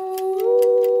Mail.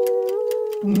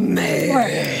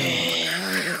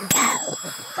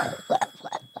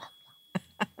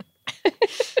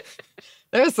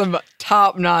 There's some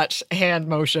top-notch hand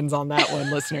motions on that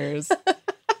one, listeners.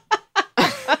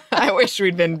 I wish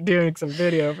we'd been doing some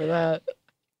video for that.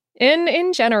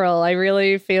 In general, I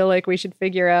really feel like we should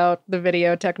figure out the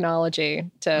video technology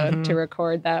to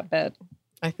record that bit.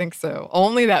 I think so.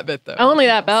 Only that bit, though. Only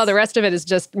that bit. Oh, the rest of it is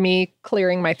just me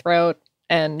clearing my throat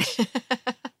and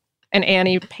and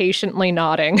Annie patiently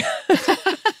nodding.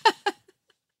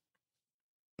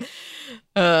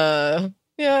 Yeah,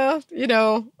 you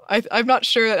know, I'm not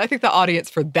sure. I think the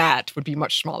audience for that would be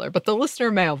much smaller, but the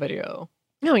listener mail video.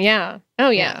 Oh, yeah.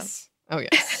 Oh, yeah. Yes. Oh,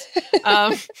 yes.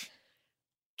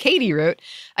 Katie wrote,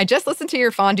 I just listened to your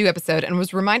fondue episode and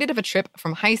was reminded of a trip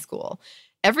from high school.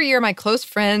 Every year, my close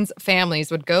friends'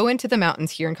 families would go into the mountains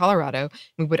here in Colorado.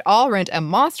 We would all rent a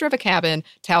monster of a cabin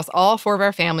to house all 4 of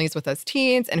our families with us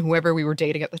teens and whoever we were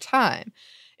dating at the time.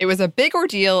 It was a big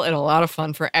ordeal and a lot of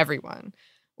fun for everyone.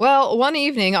 Well, one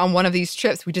evening on one of these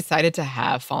trips, we decided to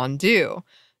have fondue.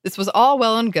 This was all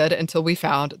well and good until we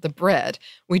found the bread.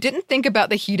 We didn't think about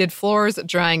the heated floors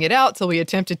drying it out till we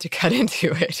attempted to cut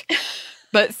into it.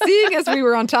 But seeing as we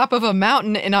were on top of a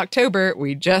mountain in October,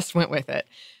 we just went with it.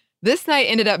 This night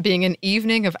ended up being an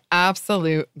evening of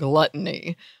absolute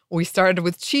gluttony. We started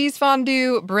with cheese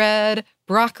fondue, bread,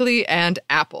 broccoli, and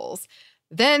apples.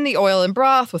 Then the oil and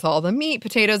broth with all the meat,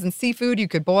 potatoes, and seafood you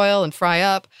could boil and fry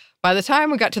up. By the time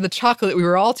we got to the chocolate, we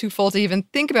were all too full to even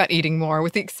think about eating more,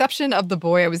 with the exception of the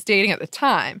boy I was dating at the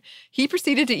time. He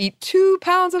proceeded to eat 2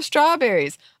 pounds of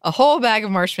strawberries, a whole bag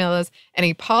of marshmallows, and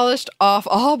he polished off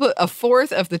all but a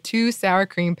fourth of the 2 sour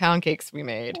cream pound cakes we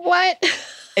made. What?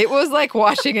 It was like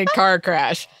watching a car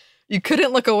crash. You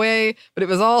couldn't look away, but it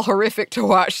was all horrific to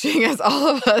watch, seeing as all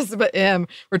of us but him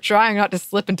were trying not to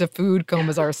slip into food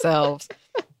comas ourselves.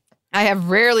 I have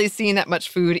rarely seen that much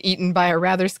food eaten by a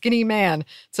rather skinny man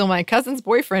till my cousin's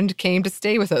boyfriend came to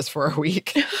stay with us for a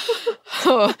week.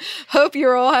 Hope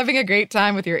you're all having a great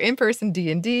time with your in-person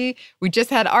D&D. We just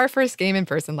had our first game in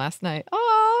person last night.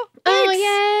 Oh,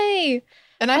 yay!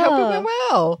 And I hope it went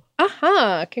well.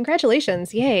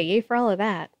 Congratulations. Yay for all of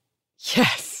that.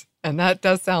 Yes. And that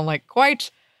does sound like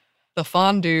quite the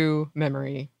fondue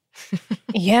memory.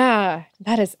 Yeah,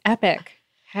 that is epic.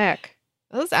 Heck.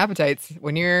 Those appetites,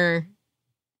 when you're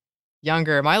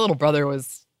younger, my little brother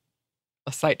was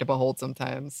a sight to behold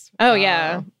sometimes. Oh,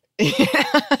 yeah.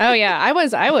 Oh, yeah. I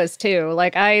was too.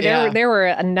 Like, there were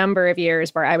a number of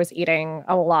years where I was eating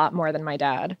a lot more than my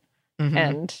dad. Mm-hmm.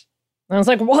 And I was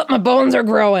like, what? My bones are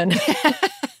growing.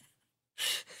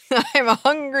 I'm a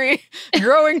hungry,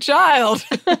 growing child.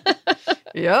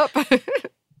 Yep.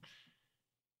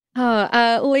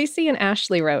 Lacey and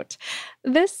Ashley wrote,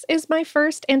 "This is my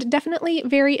first and definitely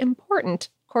very important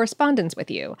correspondence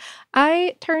with you.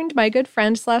 I turned my good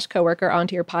friend / coworker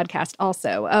onto your podcast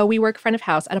also. We work front of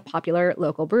house at a popular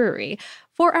local brewery.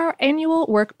 For our annual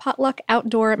work potluck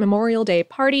outdoor Memorial Day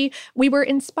party, we were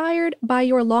inspired by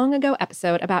your long ago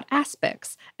episode about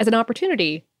aspics as an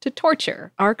opportunity to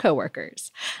torture our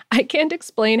coworkers. I can't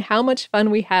explain how much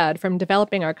fun we had from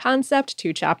developing our concept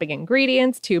to chopping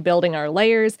ingredients to building our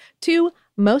layers to,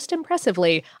 most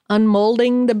impressively,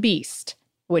 unmolding the beast,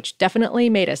 which definitely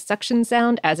made a suction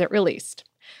sound as it released.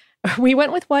 We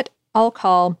went with what I'll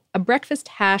call a breakfast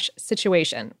hash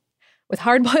situation, with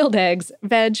hard-boiled eggs,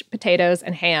 veg, potatoes,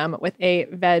 and ham with a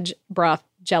veg broth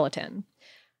gelatin.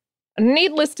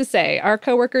 Needless to say, our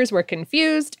coworkers were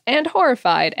confused and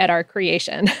horrified at our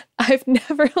creation. I've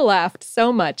never laughed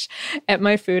so much at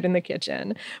my food in the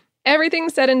kitchen. Everything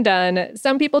said and done,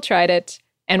 some people tried it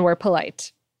and were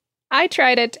polite. I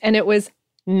tried it and it was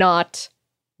not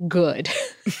good.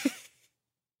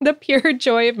 The pure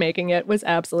joy of making it was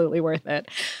absolutely worth it.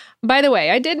 By the way,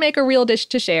 I did make a real dish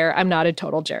to share. I'm not a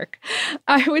total jerk.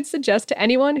 I would suggest to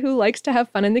anyone who likes to have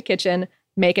fun in the kitchen,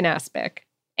 make an aspic.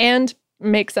 And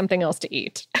make something else to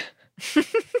eat.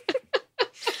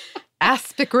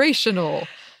 Aspirational.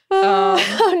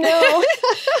 Oh no.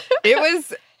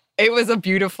 It was a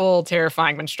beautiful,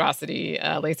 terrifying monstrosity.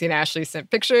 Lacey and Ashley sent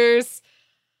pictures.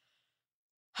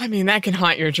 I mean, that can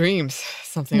haunt your dreams.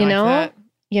 Something like that.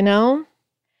 You know?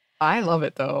 I love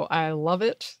it, though. I love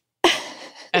it.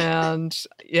 And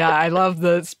yeah, I love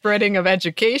the spreading of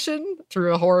education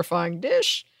through a horrifying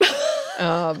dish.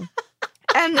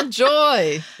 And the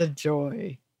joy.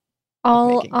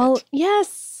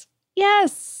 Yes.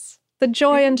 The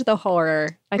joy and the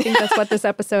horror. I think that's what this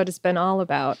episode has been all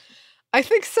about. I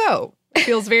think so. It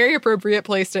feels very appropriate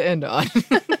place to end on.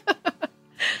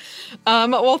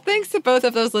 Well, thanks to both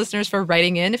of those listeners for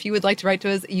writing in. If you would like to write to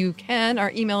us, you can.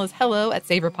 Our email is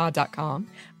hello@savorpod.com.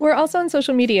 We're also on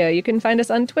social media. You can find us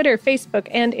on Twitter, Facebook,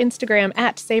 and Instagram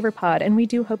 @SavorPod, and we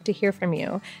do hope to hear from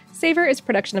you. Savor is a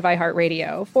production of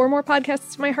iHeartRadio. For more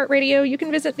podcasts from iHeartRadio, you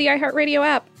can visit the iHeartRadio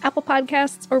app, Apple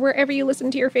Podcasts, or wherever you listen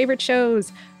to your favorite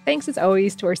shows. Thanks as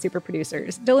always to our super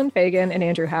producers, Dylan Fagan and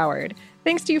Andrew Howard.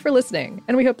 Thanks to you for listening,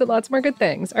 and we hope that lots more good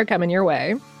things are coming your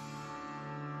way.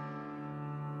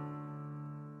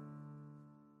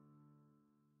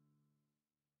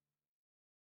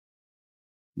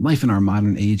 Life in our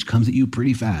modern age comes at you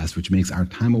pretty fast, which makes our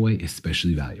time away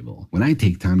especially valuable. When I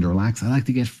take time to relax, I like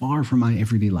to get far from my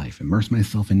everyday life, immerse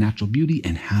myself in natural beauty,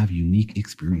 and have unique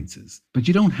experiences. But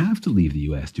you don't have to leave the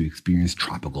U.S. to experience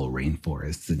tropical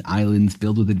rainforests and islands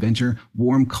filled with adventure,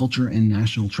 warm culture, and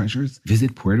national treasures.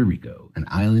 Visit Puerto Rico, an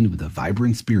island with a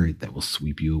vibrant spirit that will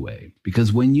sweep you away.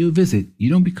 Because when you visit,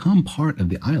 you don't become part of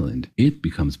the island, it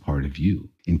becomes part of you.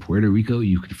 In Puerto Rico,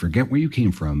 you can forget where you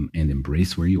came from and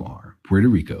embrace where you are. Puerto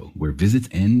Rico, where visits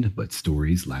end, but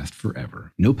stories last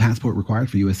forever. No passport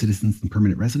required for U.S. citizens and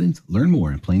permanent residents. Learn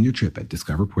more and plan your trip at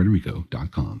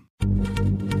discoverpuertorico.com.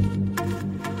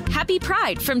 Happy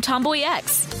Pride from Tomboy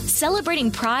X, celebrating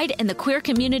pride in the queer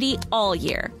community all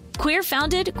year. Queer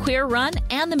founded, queer run,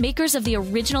 and the makers of the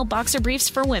original boxer briefs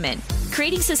for women,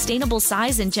 creating sustainable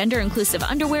size and gender inclusive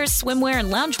underwear, swimwear,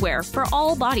 and loungewear for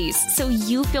all bodies so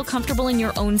you feel comfortable in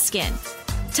your own skin.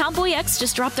 Tomboy X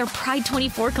just dropped their Pride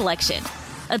 24 collection,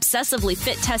 obsessively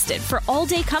fit tested for all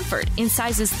day comfort in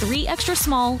sizes 3 extra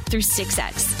small through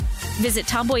 6X. Visit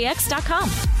tomboyx.com.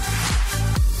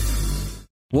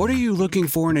 What are you looking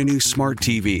for in a new smart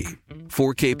TV?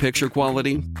 4K picture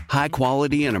quality, high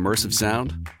quality and immersive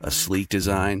sound, a sleek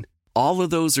design? All of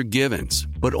those are givens,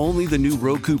 but only the new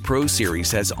Roku Pro Series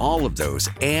has all of those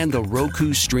and the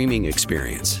Roku streaming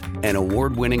experience, an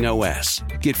award-winning OS.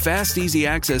 Get fast, easy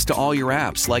access to all your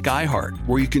apps like iHeart,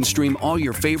 where you can stream all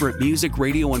your favorite music,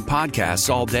 radio, and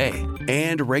podcasts all day,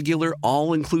 and regular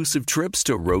all-inclusive trips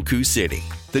to Roku City.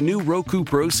 The new Roku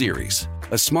Pro Series,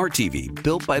 a smart TV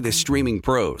built by the streaming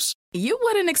pros. You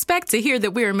wouldn't expect to hear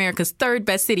that we're America's third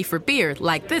best city for beer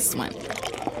like this one.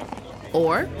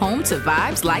 Or home to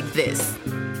vibes like this.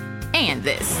 And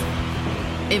this.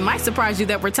 It might surprise you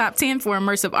that we're top 10 for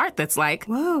immersive art that's like,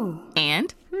 whoa.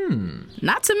 And,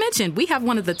 not to mention, we have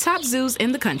one of the top zoos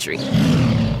in the country.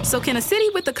 So can a city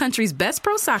with the country's best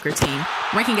pro soccer team,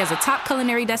 ranking as a top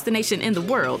culinary destination in the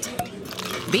world,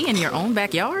 be in your own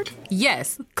backyard?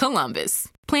 Yes, Columbus.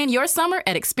 Plan your summer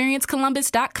at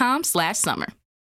experiencecolumbus.com/summer.